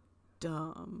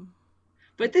 Dumb.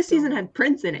 But this season had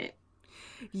Prince in it.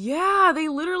 Yeah, they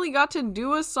literally got to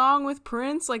do a song with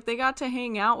Prince. Like, they got to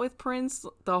hang out with Prince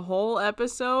the whole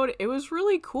episode. It was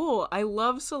really cool. I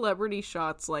love celebrity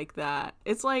shots like that.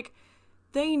 It's like,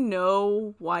 they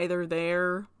know why they're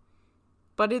there,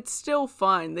 but it's still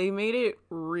fun. They made it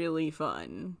really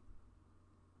fun.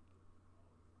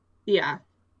 Yeah.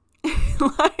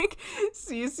 Like,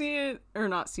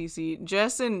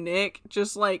 Jess and Nick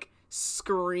just, like,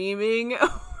 screaming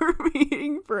over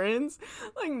meeting Prince.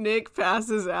 Like, Nick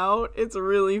passes out. It's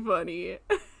really funny.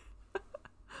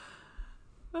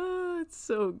 Oh, it's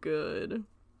so good.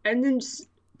 And then just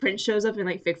Prince shows up and,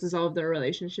 like, fixes all of their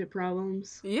relationship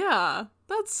problems. Yeah,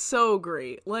 that's so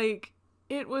great. Like,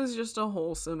 it was just a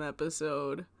wholesome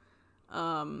episode.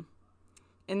 And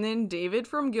then David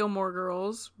from Gilmore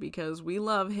Girls, because we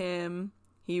love him.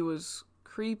 He was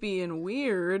creepy and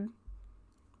weird,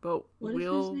 but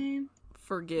we'll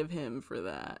forgive him for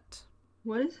that.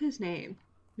 What is his name?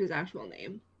 His actual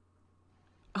name?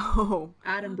 Oh.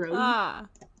 Adam Brody?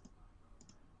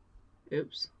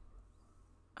 Oops.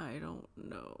 I don't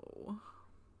know.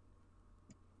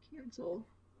 Cancel.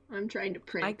 I'm trying to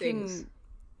print things.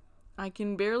 I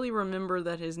can barely remember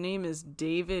that his name is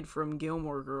David from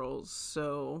Gilmore Girls,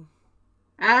 so...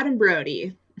 Adam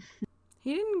Brody.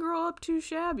 He didn't grow up too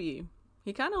shabby.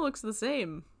 He kind of looks the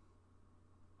same.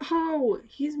 Oh,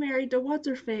 he's married to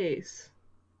what's-her-face?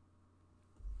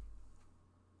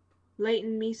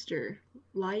 Leighton Meester.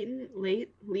 Leighton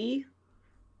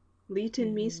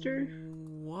Meester?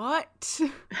 What?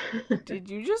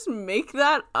 Did you just make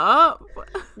that up?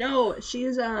 No,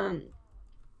 she's,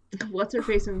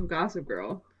 what's-her-face in Gossip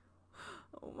Girl?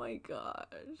 Oh my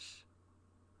gosh.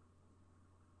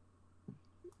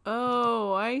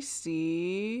 Oh, I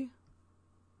see.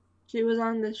 She was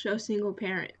on the show Single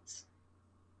Parents.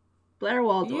 Blair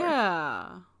Waldorf. Yeah.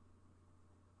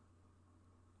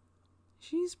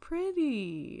 She's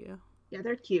pretty. Yeah,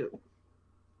 they're cute.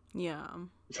 Yeah.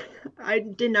 I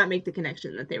did not make the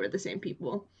connection that they were the same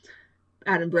people.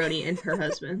 Adam Brody and her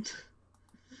husband.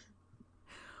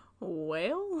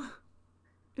 Well,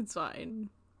 it's fine.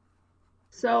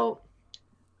 So,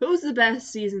 who's the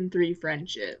best season 3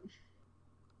 friendship?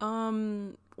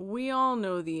 We all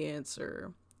know the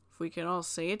answer. If we can all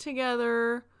say it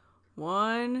together.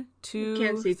 1, 2, You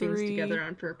can't say 3. things together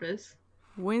on purpose.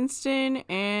 Winston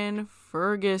and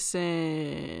Ferguson.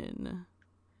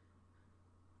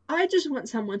 I just want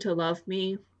someone to love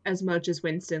me as much as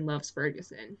Winston loves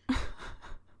Ferguson.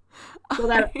 So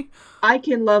that I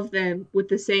can love them with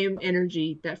the same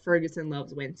energy that Ferguson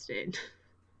loves Winston.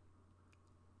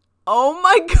 Oh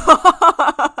my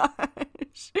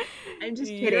gosh! I'm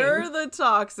just You're kidding. the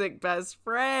toxic best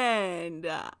friend.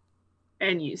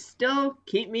 And you still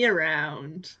keep me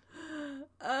around.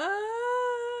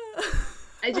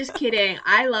 I'm just kidding.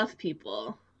 I love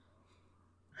people.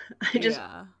 I just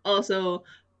Yeah. also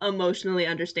emotionally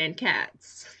understand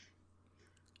cats.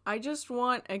 I just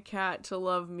want a cat to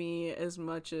love me as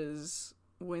much as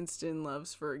Winston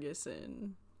loves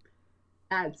Ferguson.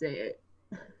 That's it.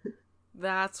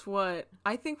 That's what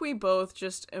I think we both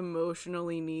just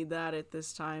emotionally need that at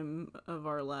this time of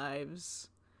our lives.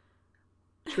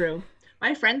 True.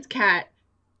 My friend's cat,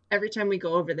 every time we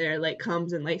go over there, like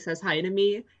comes and like says hi to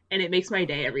me, and it makes my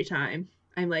day every time.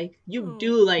 I'm like, you Oh.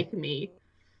 do like me.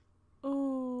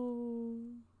 Oh.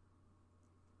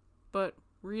 But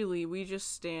really, we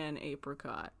just stan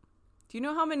Apricot. Do you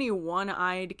know how many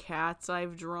one-eyed cats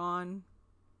I've drawn?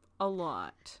 A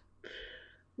lot.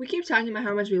 We keep talking about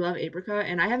how much we love Apricot,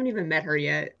 and I haven't even met her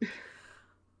yet.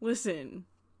 Listen,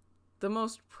 the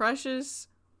most precious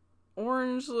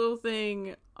orange little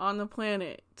thing on the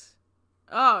planet.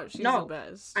 Oh, she's the No,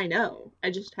 best. I know.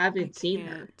 I just haven't seen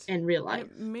her can't. in real life.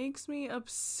 It makes me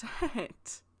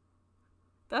upset.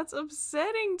 That's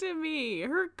upsetting to me.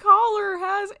 Her collar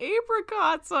has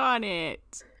apricots on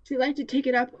it. She'd like to take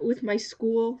it up with my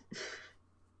school.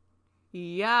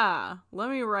 Yeah, let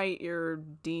me write your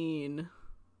dean.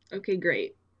 Okay,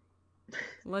 great.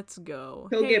 Let's go.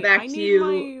 He'll Hey, get back I to need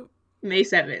you May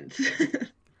 7th.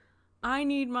 I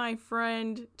need my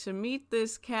friend to meet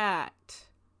this cat.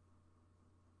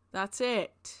 That's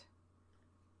it.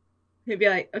 He'd be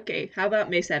like, okay, how about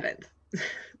May 7th?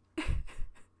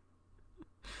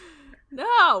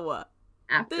 No!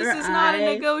 After This is not a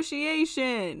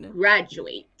negotiation.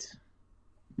 graduate.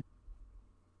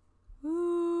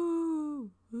 Ooh,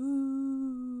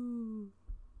 ooh.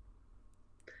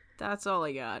 That's all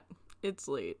I got. It's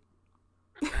late.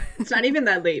 It's not even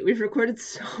that late. We've recorded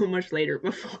so much later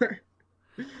before.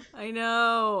 I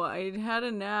know. I had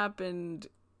a nap and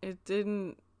it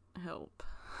didn't help.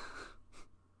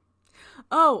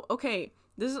 Oh, okay.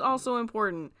 This is also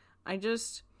important. I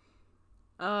just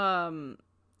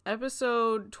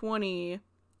episode 20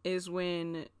 is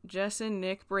when Jess and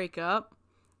Nick break up.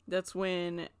 That's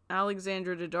when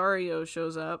Alexandra Daddario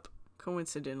shows up,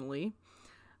 coincidentally.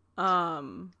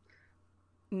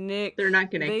 Nick, They're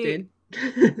not connected.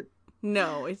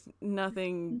 no, it's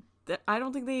nothing. I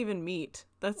don't think they even meet.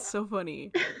 That's so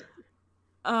funny.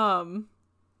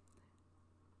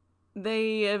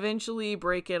 They eventually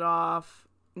break it off.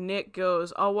 Nick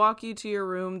goes, I'll walk you to your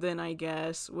room then, I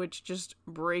guess, which just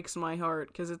breaks my heart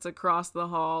because it's across the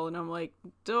hall, and I'm like,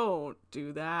 don't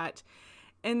do that.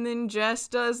 And then Jess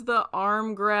does the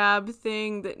arm grab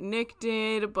thing that Nick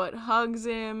did, but hugs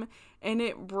him, and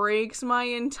it breaks my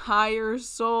entire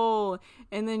soul.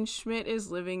 And then Schmidt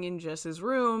is living in Jess's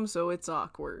room, so it's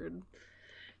awkward.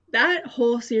 That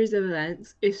whole series of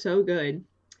events is so good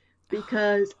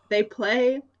because they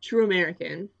play True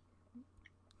American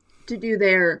to do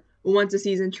their once a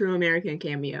season True American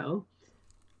cameo.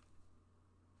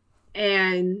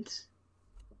 And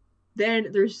then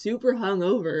they're super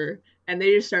hungover and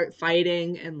they just start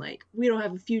fighting and like, we don't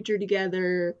have a future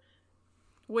together.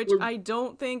 Which I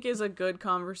don't think is a good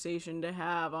conversation to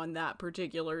have on that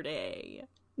particular day.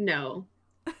 No.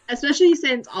 Especially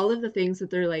since all of the things that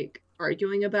they're like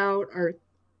arguing about are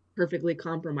perfectly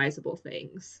compromisable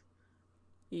things.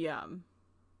 Yeah.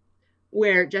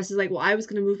 Where Jess is like, well, I was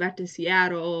going to move back to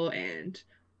Seattle and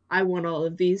I want all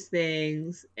of these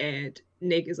things. And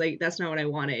Nick is like, that's not what I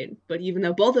wanted. But even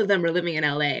though both of them are living in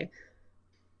LA.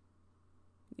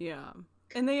 Yeah.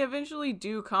 And they eventually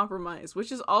do compromise,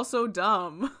 which is also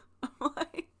dumb. I'm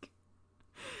like,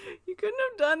 you couldn't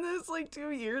have done this like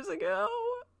 2 years ago?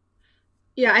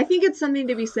 Yeah, I think it's something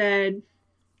to be said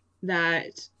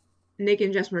that Nick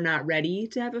and Jess were not ready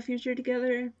to have a future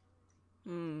together.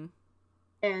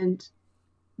 And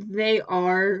they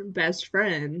are best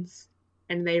friends.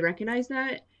 And they recognize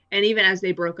that. And even as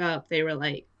they broke up, they were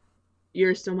like,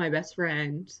 you're still my best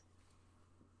friend.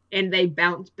 And they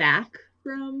bounced back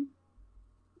from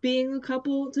being a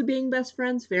couple to being best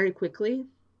friends very quickly.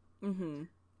 Mm-hmm.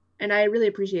 And I really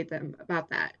appreciate them about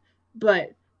that.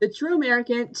 But the True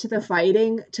American to the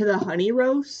fighting to the honey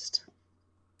roast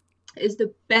is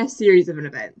the best series of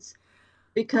events.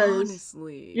 Because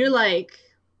honestly, you're like,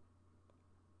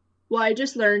 well, I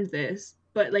just learned this,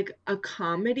 but like a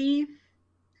comedy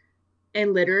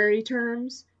in literary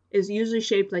terms is usually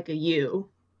shaped like a U.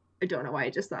 I don't know why I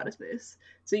just thought of this.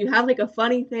 So you have like a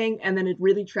funny thing and then a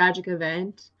really tragic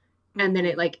event and then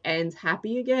it like ends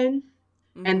happy again.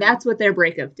 And that's what their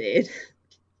breakup did.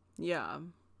 Yeah.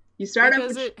 You start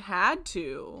because up with, it had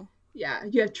to. Yeah,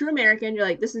 you have True American, you're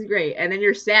like, this is great. And then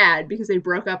you're sad because they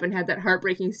broke up and had that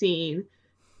heartbreaking scene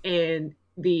in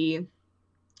the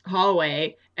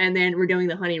hallway. And then we're doing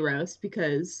the honey roast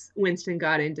because Winston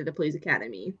got into the police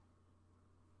academy.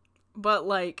 But,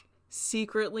 like,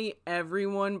 secretly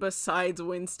everyone besides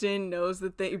Winston knows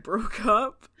that they broke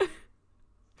up.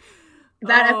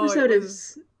 That episode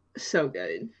is so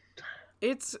good.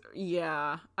 It's,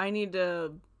 yeah, I need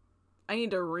to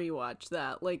rewatch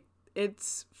that. Like,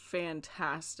 it's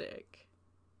fantastic.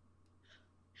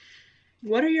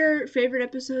 What are your favorite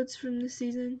episodes from this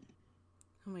season?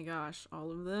 Oh my gosh,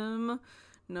 all of them?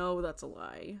 No, that's a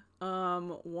lie.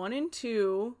 1 and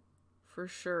 2, for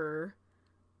sure.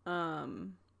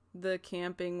 The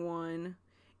camping one.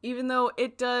 Even though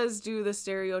it does do the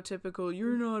stereotypical,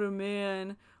 you're not a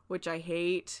man, which I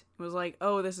hate. It was like,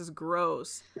 oh, this is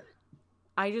gross.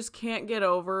 I just can't get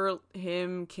over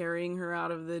him carrying her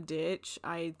out of the ditch.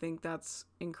 I think that's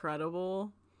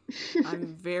incredible.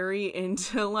 I'm very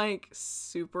into, like,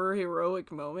 super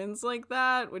heroic moments like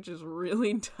that, which is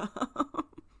really dumb.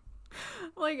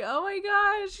 Like, oh my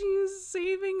gosh, he's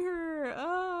saving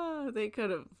her.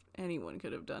 Anyone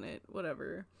could have done it.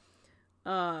 Whatever.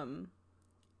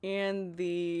 And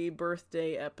the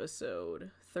birthday episode,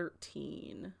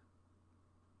 13.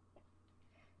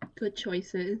 Good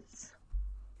choices.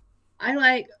 I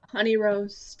like Honey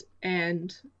Roast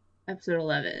and episode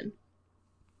 11.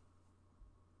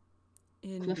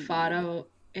 Clefado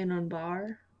in a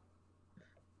bar.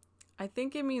 I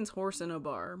think it means horse in a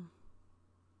bar.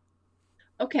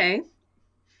 Okay.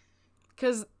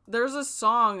 Because there's a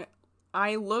song,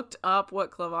 I looked up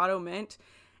what Clevado meant,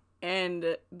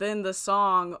 and then the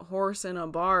song Horse in a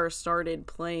Bar started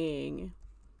playing.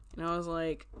 And I was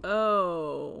like,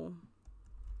 oh,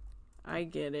 I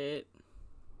get it.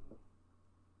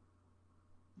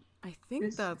 I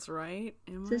think that's right.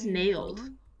 This is nailed.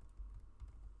 Wrong?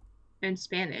 In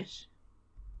Spanish.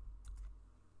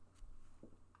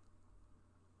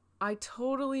 I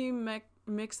totally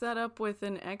mixed that up with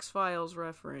an X-Files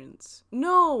reference.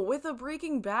 No, with a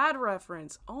Breaking Bad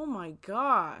reference. Oh my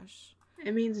gosh.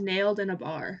 It means nailed in a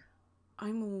bar.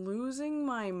 I'm losing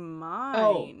my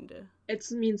mind. Oh, it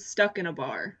means stuck in a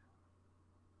bar.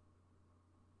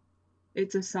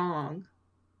 It's a song.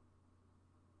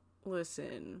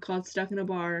 Listen. Called Stuck in a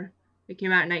Bar. It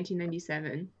came out in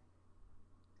 1997.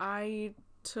 I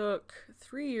took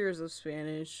 3 years of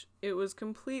Spanish. It was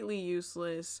completely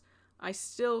useless. I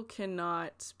still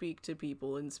cannot speak to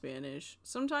people in Spanish.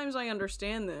 Sometimes I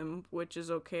understand them, which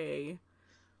is okay.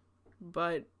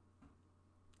 But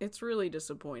it's really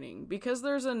disappointing. Because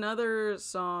there's another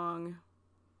song.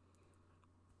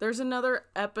 There's another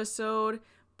episode,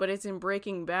 but it's in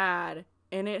Breaking Bad.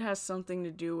 And it has something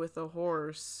to do with a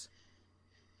horse.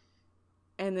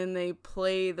 And then they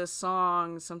play the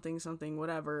song, something, something,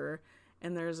 whatever.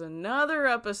 And there's another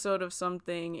episode of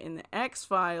something in the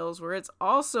X-Files where it's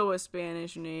also a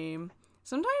Spanish name.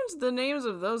 Sometimes the names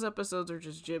of those episodes are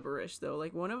just gibberish, though.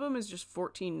 Like, one of them is just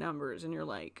 14 numbers, and you're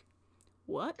like,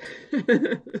 what?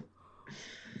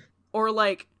 Or,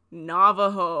 like,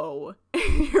 Navajo.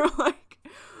 And you're like,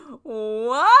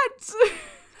 what?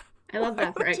 I love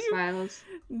that for X-Files.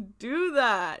 Do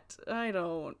that.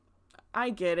 I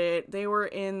get it. They were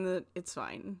in the... It's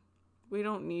fine. We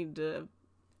do need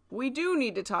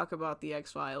to talk about the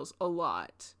X-Files a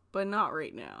lot, but not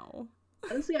right now.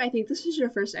 Honestly, I think this is your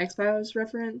first X-Files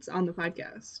reference on the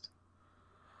podcast.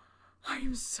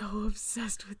 I'm so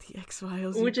obsessed with the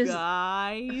X-Files, which is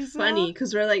funny,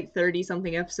 because we're like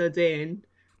 30-something episodes in.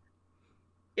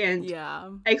 And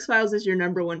yeah, X-Files is your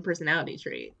number one personality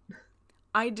trait.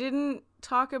 I didn't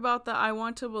talk about the I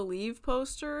Want to Believe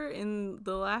poster in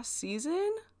the last season?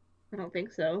 I don't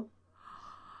think so.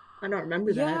 I don't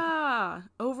remember that. Yeah,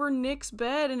 over Nick's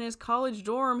bed in his college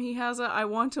dorm, he has a I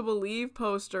Want to Believe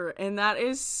poster, and that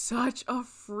is such a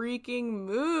freaking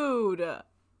mood.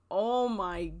 Oh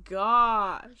my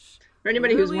gosh. For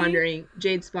anybody who's wondering,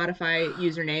 Jade's Spotify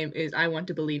username is I Want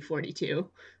to Believe 42.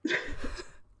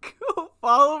 Go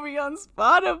follow me on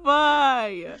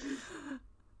Spotify.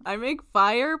 I make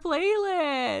fire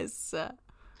playlists.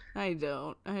 I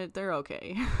don't. They're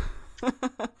okay.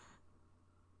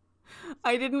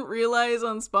 I didn't realize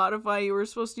on Spotify you were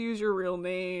supposed to use your real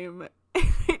name. And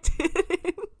I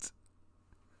didn't.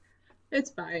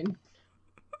 It's fine.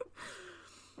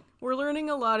 We're learning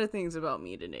a lot of things about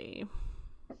me today.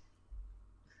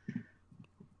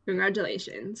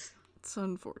 Congratulations. It's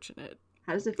unfortunate.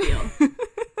 How does it feel?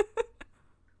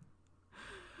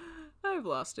 I've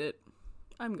lost it.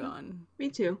 I'm gone. Me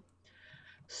too.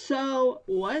 So,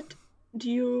 what do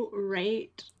you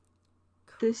rate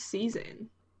this season?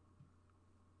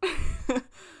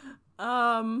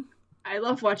 Um, I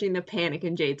love watching the panic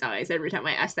in Jade's eyes every time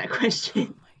I ask that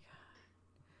question. oh my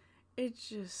god. It's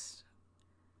just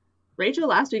Rachel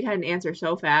last week had an answer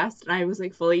so fast, and I was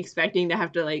like fully expecting to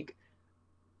have to like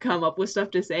come up with stuff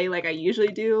to say like I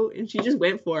usually do, and she just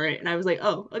went for it, and I was like,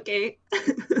 oh, okay.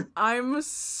 I'm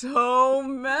so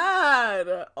mad.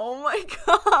 Oh my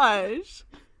gosh.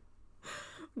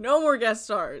 No more guest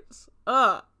stars.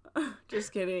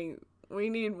 Just kidding. We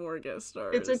need more guest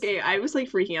stars. It's okay. I was like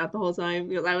freaking out the whole time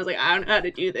because I was like, I don't know how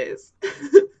to do this.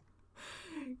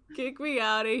 Kick me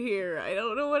out of here. I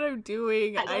don't know what I'm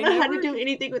doing. I don't know how to do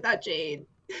anything without Jade.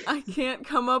 I can't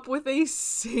come up with a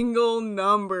single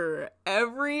number.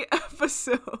 Every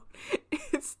episode,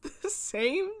 it's the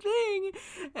same thing,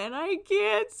 and I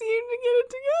can't seem to get it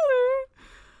together.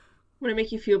 Would it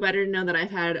make you feel better to know that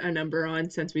I've had a number on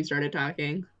since we started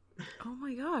talking? Oh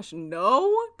my gosh,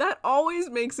 no. That always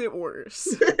makes it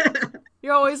worse.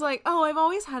 You're always like, oh, I've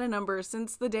always had a number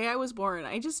since the day I was born.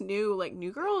 I just knew, like,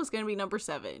 New Girl is going to be number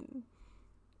 7.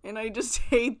 And I just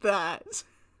hate that.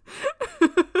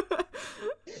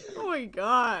 Oh my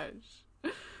gosh.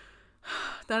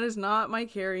 That is not my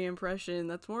Carrie impression.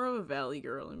 That's more of a Valley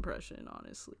Girl impression,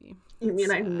 honestly. You mean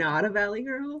I'm not a Valley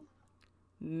Girl?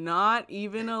 Not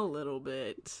even a little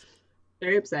bit.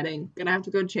 Very upsetting. Gonna have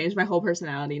to go change my whole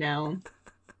personality now.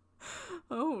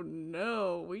 Oh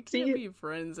no, we can't be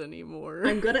friends anymore.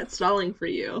 I'm good at stalling for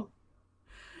you.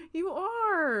 You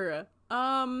are.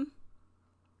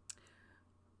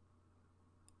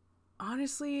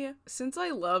 Honestly, since I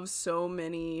love so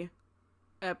many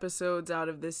episodes out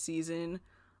of this season,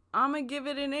 I'm gonna give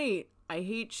it an 8. I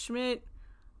hate Schmidt.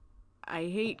 I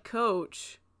hate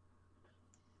Coach.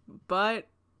 But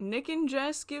Nick and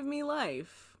Jess give me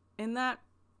life. And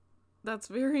that's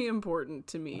very important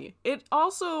to me.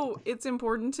 It's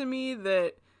important to me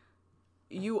that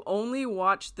you only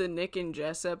watch the Nick and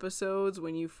Jess episodes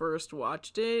when you first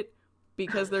watched it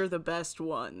because they're the best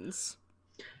ones.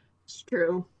 It's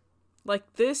true.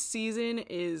 Like, this season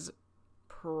is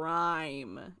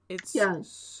prime. It's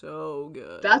so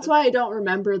good. That's why I don't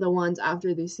remember the ones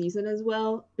after this season as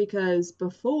well, because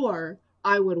before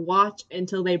I would watch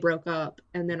until they broke up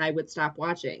and then I would stop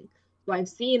watching. So I've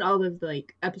seen all of the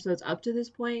like episodes up to this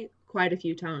point quite a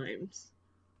few times.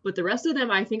 But the rest of them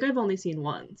I think I've only seen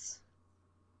once.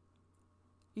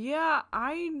 Yeah,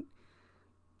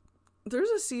 there's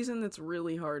a season that's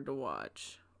really hard to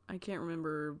watch. I can't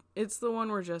remember. It's the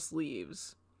one where Jess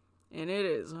leaves. And it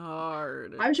is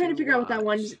hard. I was trying to figure out what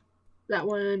that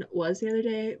one was the other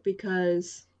day,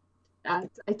 because I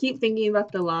keep thinking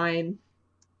about the line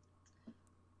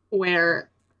where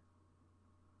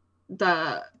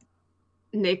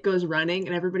Nick goes running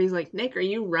and everybody's like, Nick, are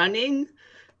you running?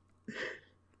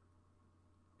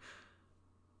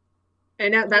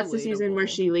 And that's the season where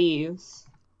she leaves.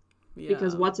 Yeah.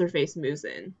 Because what's-her-face moves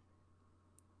in.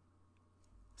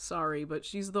 Sorry, but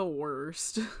she's the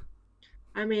worst.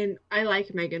 I mean, I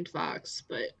like Megan Fox,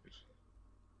 but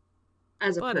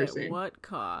as a person. At what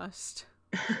cost?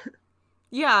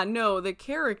 Yeah, no, the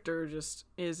character just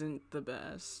isn't the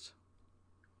best.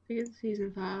 I think it's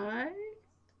season 5?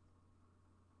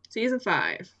 Season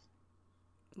 5.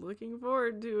 Looking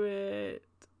forward to it.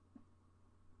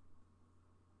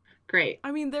 Great.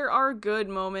 I mean, there are good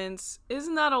moments.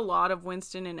 Isn't that a lot of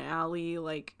Winston and Allie?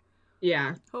 Like,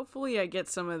 yeah. Hopefully I get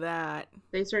some of that.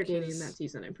 They start dating in that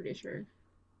season, I'm pretty sure.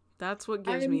 That's what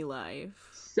gives me life.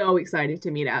 So excited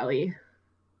to meet Allie.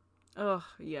 Oh,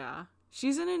 yeah.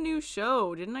 She's in a new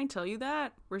show. Didn't I tell you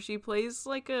that? Where she plays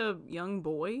like a young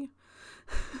boy.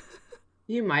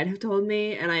 You might have told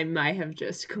me, and I might have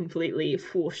just completely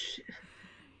whoosh.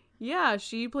 Yeah,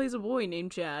 she plays a boy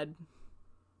named Chad.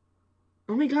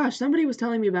 Oh my gosh, somebody was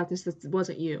telling me about this that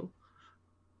wasn't you.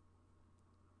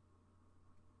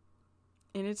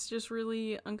 And it's just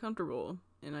really uncomfortable,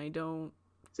 and I don't...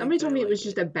 Somebody told me it was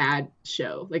just a bad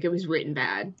show. Like, it was written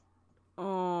bad.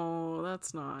 Oh,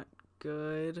 that's not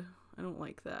good. I don't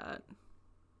like that.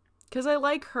 Because I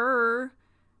like her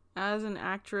as an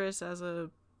actress, as a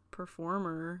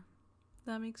performer.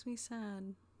 That makes me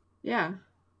sad. Yeah.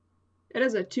 It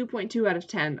has a 2.2 out of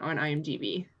 10 on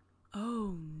IMDb.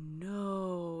 Oh,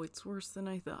 no. It's worse than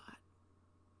I thought.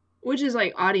 Which is,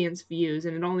 like, audience views,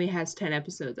 and it only has 10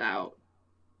 episodes out.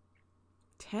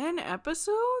 10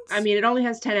 episodes? I mean, it only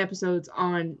has 10 episodes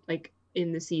on, like,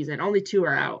 in the season. Only 2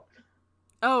 are out.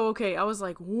 Oh, okay. I was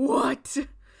like, what?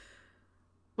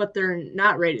 But they're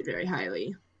not rated very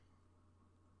highly.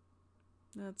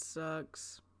 That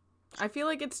sucks. I feel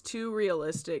like it's too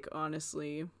realistic,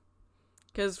 honestly.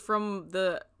 Because from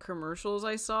the commercials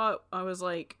I saw, I was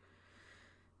like,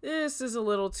 this is a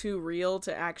little too real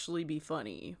to actually be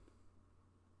funny.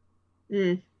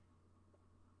 Mm.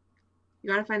 You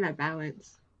gotta find that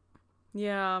balance.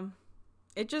 Yeah.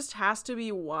 It just has to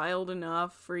be wild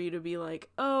enough for you to be like,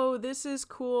 oh, this is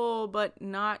cool, but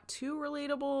not too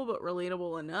relatable, but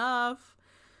relatable enough.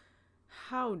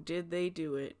 How did they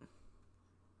do it?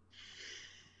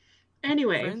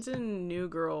 Anyway, Friends and New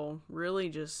Girl really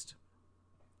just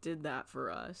did that for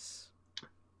us.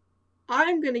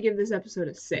 I'm gonna give this episode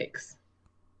a 6.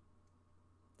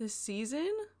 This season?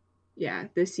 Yeah,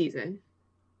 this season.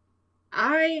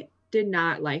 I did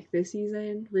not like this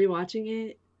season. Rewatching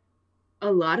it,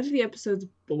 a lot of the episodes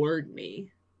bored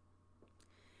me.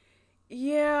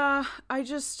 Yeah, I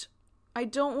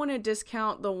don't want to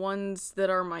discount the ones that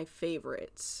are my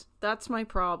favorites. That's my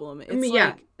problem. It's Yeah,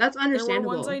 like that's there were ones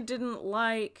understandable. I didn't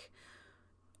like,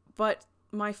 but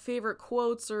my favorite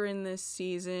quotes are in this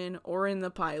season or in the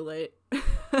pilot.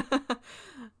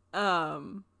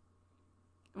 um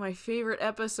my favorite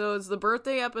episodes, the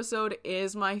birthday episode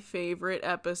is my favorite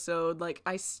episode. Like,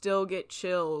 I still get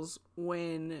chills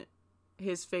when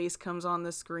his face comes on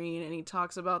the screen and he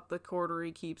talks about the quarter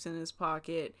he keeps in his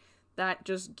pocket. That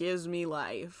just gives me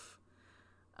life.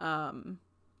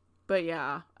 But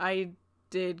yeah, I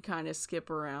did kind of skip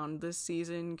around this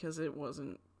season because it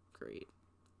wasn't great.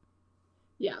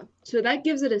 Yeah, so that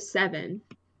gives it a 7,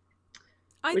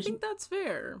 I which think that's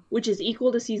fair. which is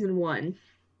equal to season 1.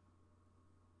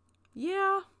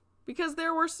 Yeah, because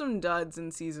there were some duds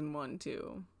in season 1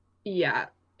 too. Yeah,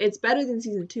 it's better than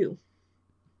season 2,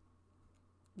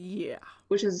 Yeah.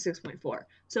 which has a 6.4.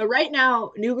 So right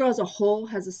now, New Girl as a whole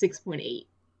has a 6.8.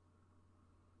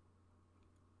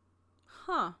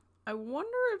 Huh. I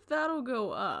wonder if that'll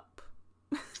go up.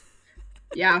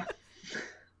 Yeah.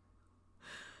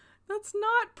 That's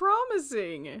not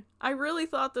promising. I really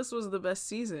thought this was the best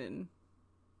season.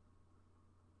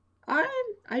 I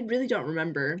really don't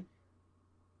remember.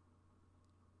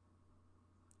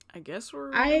 I guess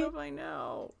we're gonna find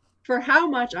out. For how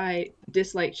much I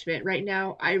dislike Schmidt right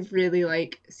now, I really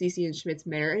like Cece and Schmidt's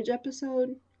marriage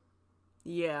episode.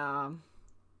 Yeah.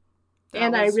 That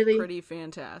And was pretty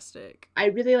fantastic. I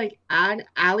really like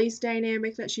Allie's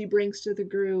dynamic that she brings to the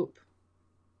group.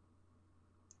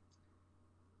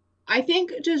 I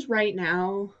think just right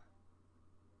now,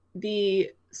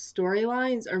 the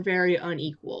storylines are very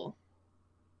unequal.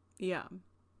 Yeah.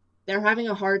 They're having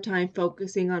a hard time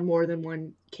focusing on more than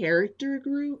one character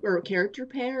group or character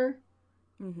pair.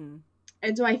 Mm-hmm.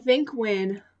 And so I think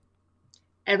when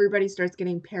everybody starts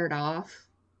getting paired off,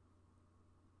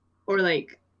 or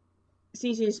like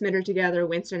Cece and Schmidt are together,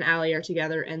 Winston and Allie are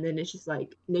together, and then it's just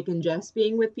like Nick and Jess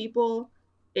being with people,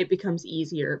 it becomes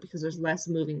easier because there's less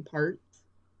moving parts.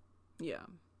 Yeah.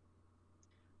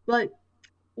 But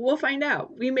we'll find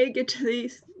out. We may get to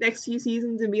these next few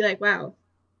seasons and be like, wow,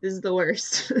 this is the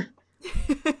worst.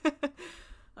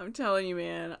 I'm telling you,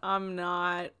 man, I'm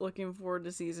not looking forward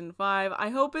to season 5. I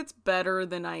hope it's better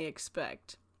than I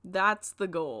expect. That's the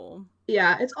goal.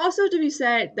 Yeah, it's also to be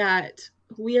said that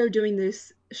we are doing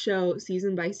this show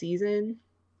season by season.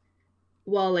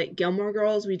 While like Gilmore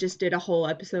Girls, we just did a whole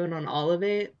episode on all of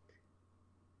it.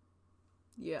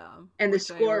 Yeah. And which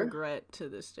the score, I regret to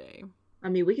this day. I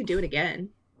mean, we could do it again.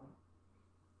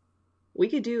 We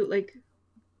could do like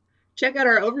check out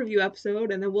our overview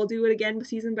episode and then we'll do it again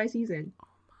season by season. Oh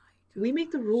my God. We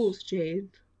make the rules, Jade.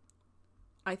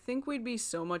 I think we'd be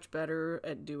so much better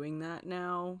at doing that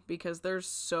now because there's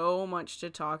so much to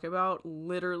talk about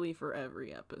literally for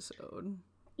every episode.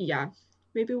 Yeah.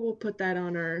 Maybe we'll put that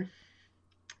on our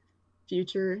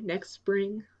future next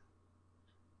spring.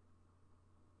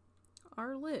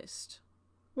 Our list.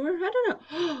 Or I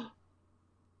don't know.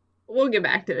 We'll get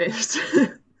back to this.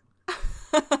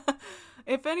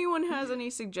 If anyone has any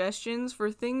suggestions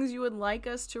for things you would like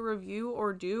us to review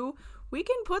or do, we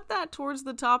can put that towards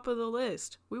the top of the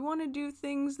list. We want to do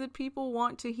things that people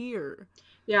want to hear.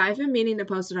 Yeah, I've been meaning to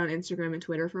post it on Instagram and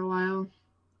Twitter for a while.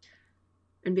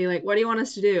 And be like, what do you want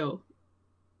us to do?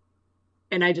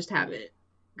 And I just have it.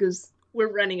 Because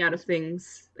we're running out of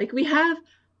things. Like, we have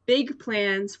big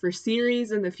plans for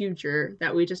series in the future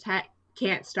that we just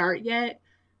can't start yet.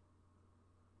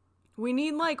 We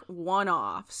need, like,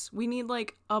 one-offs. We need,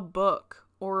 like, a book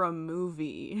or a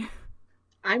movie.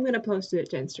 I'm going to post it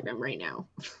to Instagram right now.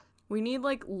 We need,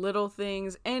 like, little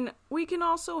things. And we can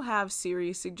also have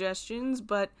series suggestions,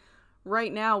 but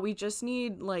right now we just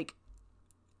need, like,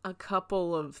 a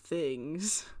couple of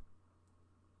things.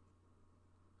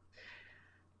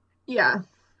 Yeah.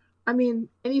 I mean,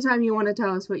 anytime you want to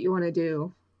tell us what you want to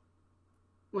do,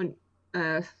 when,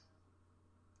 that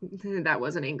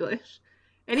wasn't English.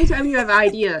 Anytime you have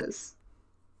ideas,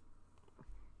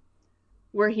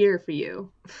 we're here for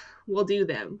you. We'll do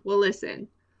them. We'll listen.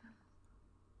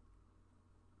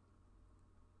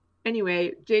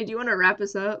 Anyway, Jade, do you want to wrap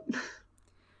us up?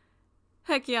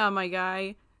 Heck yeah, my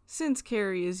guy. Since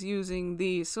Carrie is using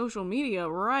the social media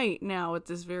right now at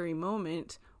this very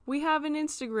moment, we have an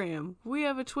Instagram, we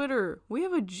have a Twitter, we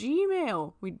have a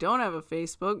Gmail. We don't have a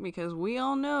Facebook because we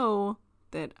all know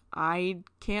that I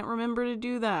can't remember to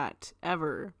do that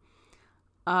ever.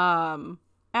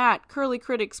 At Curly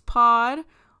Critics Pod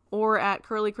or at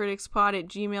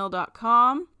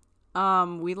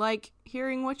curlycriticspod@gmail.com. We like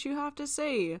hearing what you have to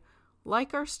say.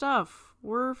 Like our stuff.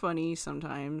 We're funny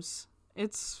sometimes.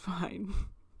 It's fine.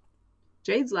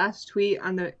 Jade's last tweet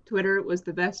on the Twitter was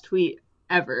the best tweet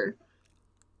ever.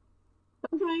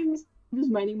 Sometimes I'm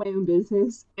just minding my own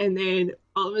business, and then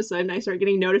all of a sudden I start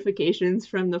getting notifications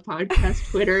from the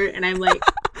podcast Twitter, and I'm like,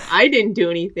 I didn't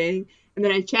do anything. And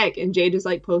then I check, and Jade just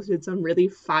like posted some really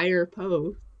fire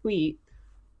tweet.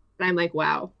 And I'm like,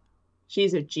 wow,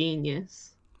 she's a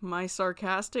genius. My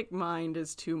sarcastic mind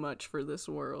is too much for this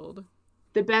world.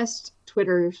 The best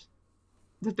tweets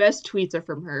are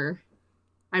from her.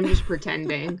 I'm just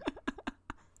pretending.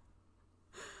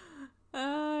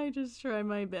 I just try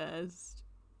my best.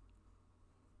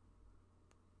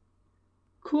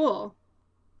 Cool.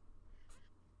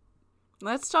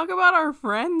 Let's talk about our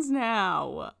friends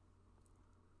now.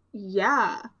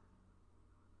 Yeah.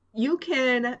 You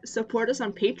can support us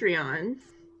on Patreon.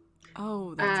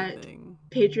 Oh, that's a thing.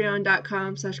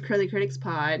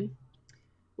 Patreon.com/curlycriticspod.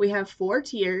 We have 4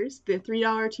 tiers: the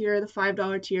 $3 tier, the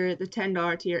 $5 tier, the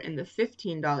 $10 tier, and the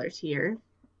 $15 tier.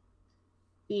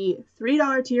 The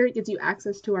 $3 tier gives you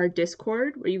access to our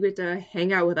Discord, where you get to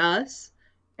hang out with us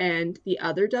and the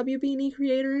other WBNE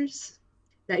creators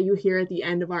that you hear at the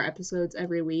end of our episodes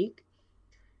every week.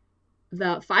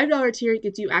 The $5 tier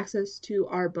gets you access to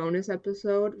our bonus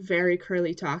episode, Very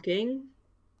Curly Talking.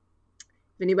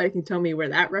 If anybody can tell me where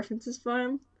that reference is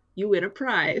from, you win a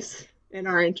prize and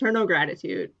our eternal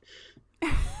gratitude.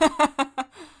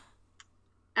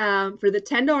 For the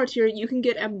 $10 tier, you can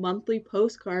get a monthly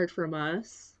postcard from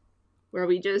us where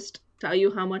we just tell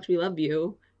you how much we love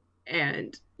you,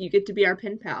 and you get to be our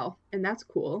pen pal, and that's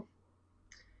cool.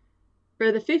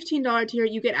 For the $15 tier,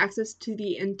 you get access to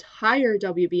the entire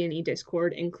WBNE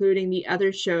Discord, including the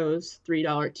other show's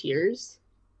 $3 tiers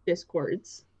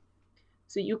Discords.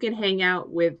 So you can hang out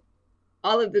with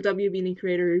all of the WBNE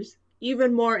creators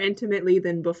even more intimately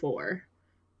than before.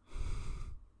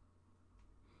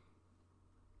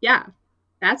 Yeah,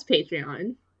 that's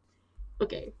Patreon.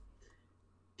 Okay.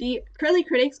 The Curly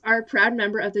Critics are a proud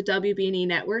member of the WBNE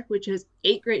Network, which has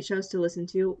 8 great shows to listen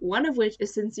to, one of which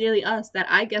is Sincerely Us that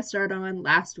I guest starred on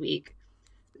last week.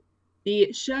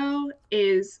 The show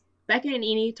is Becca and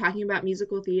Eni talking about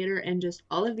musical theater and just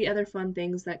all of the other fun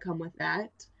things that come with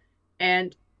that.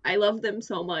 And I love them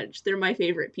so much. They're my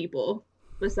favorite people,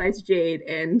 besides Jade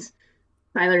and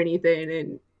Tyler and Ethan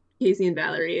and Casey and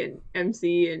Valerie and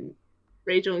MC and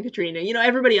Rachel and Katrina. You know,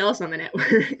 everybody else on the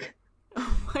network.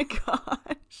 Oh my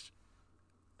gosh.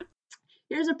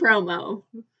 Here's a promo.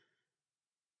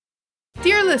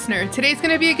 Dear listener, today's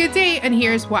going to be a good day, and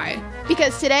here's why.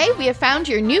 Because today we have found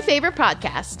your new favorite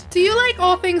podcast. Do you like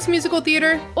all things musical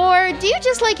theater? Or do you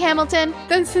just like Hamilton?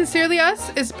 Then Sincerely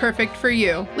Us is perfect for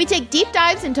you. We take deep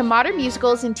dives into modern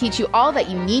musicals and teach you all that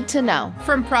you need to know.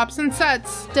 From props and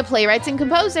sets to playwrights and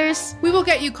composers, we will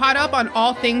get you caught up on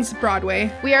all things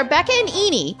Broadway. We are Becca and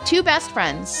Eni, 2 best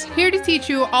friends, here to teach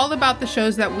you all about the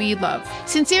shows that we love.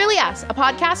 Sincerely Us, a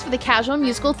podcast for the casual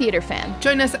musical theater fan.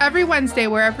 Join us every Wednesday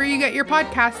wherever you get your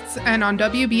podcasts and on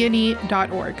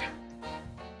WBNE.org.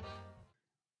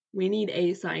 We need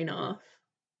a sign off.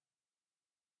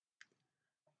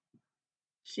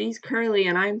 She's Curly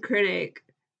and I'm Critic,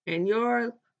 and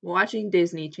you're watching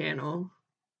Disney Channel.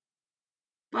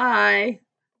 Bye.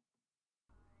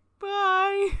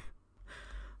 Bye.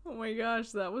 Oh my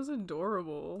gosh, that was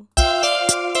adorable.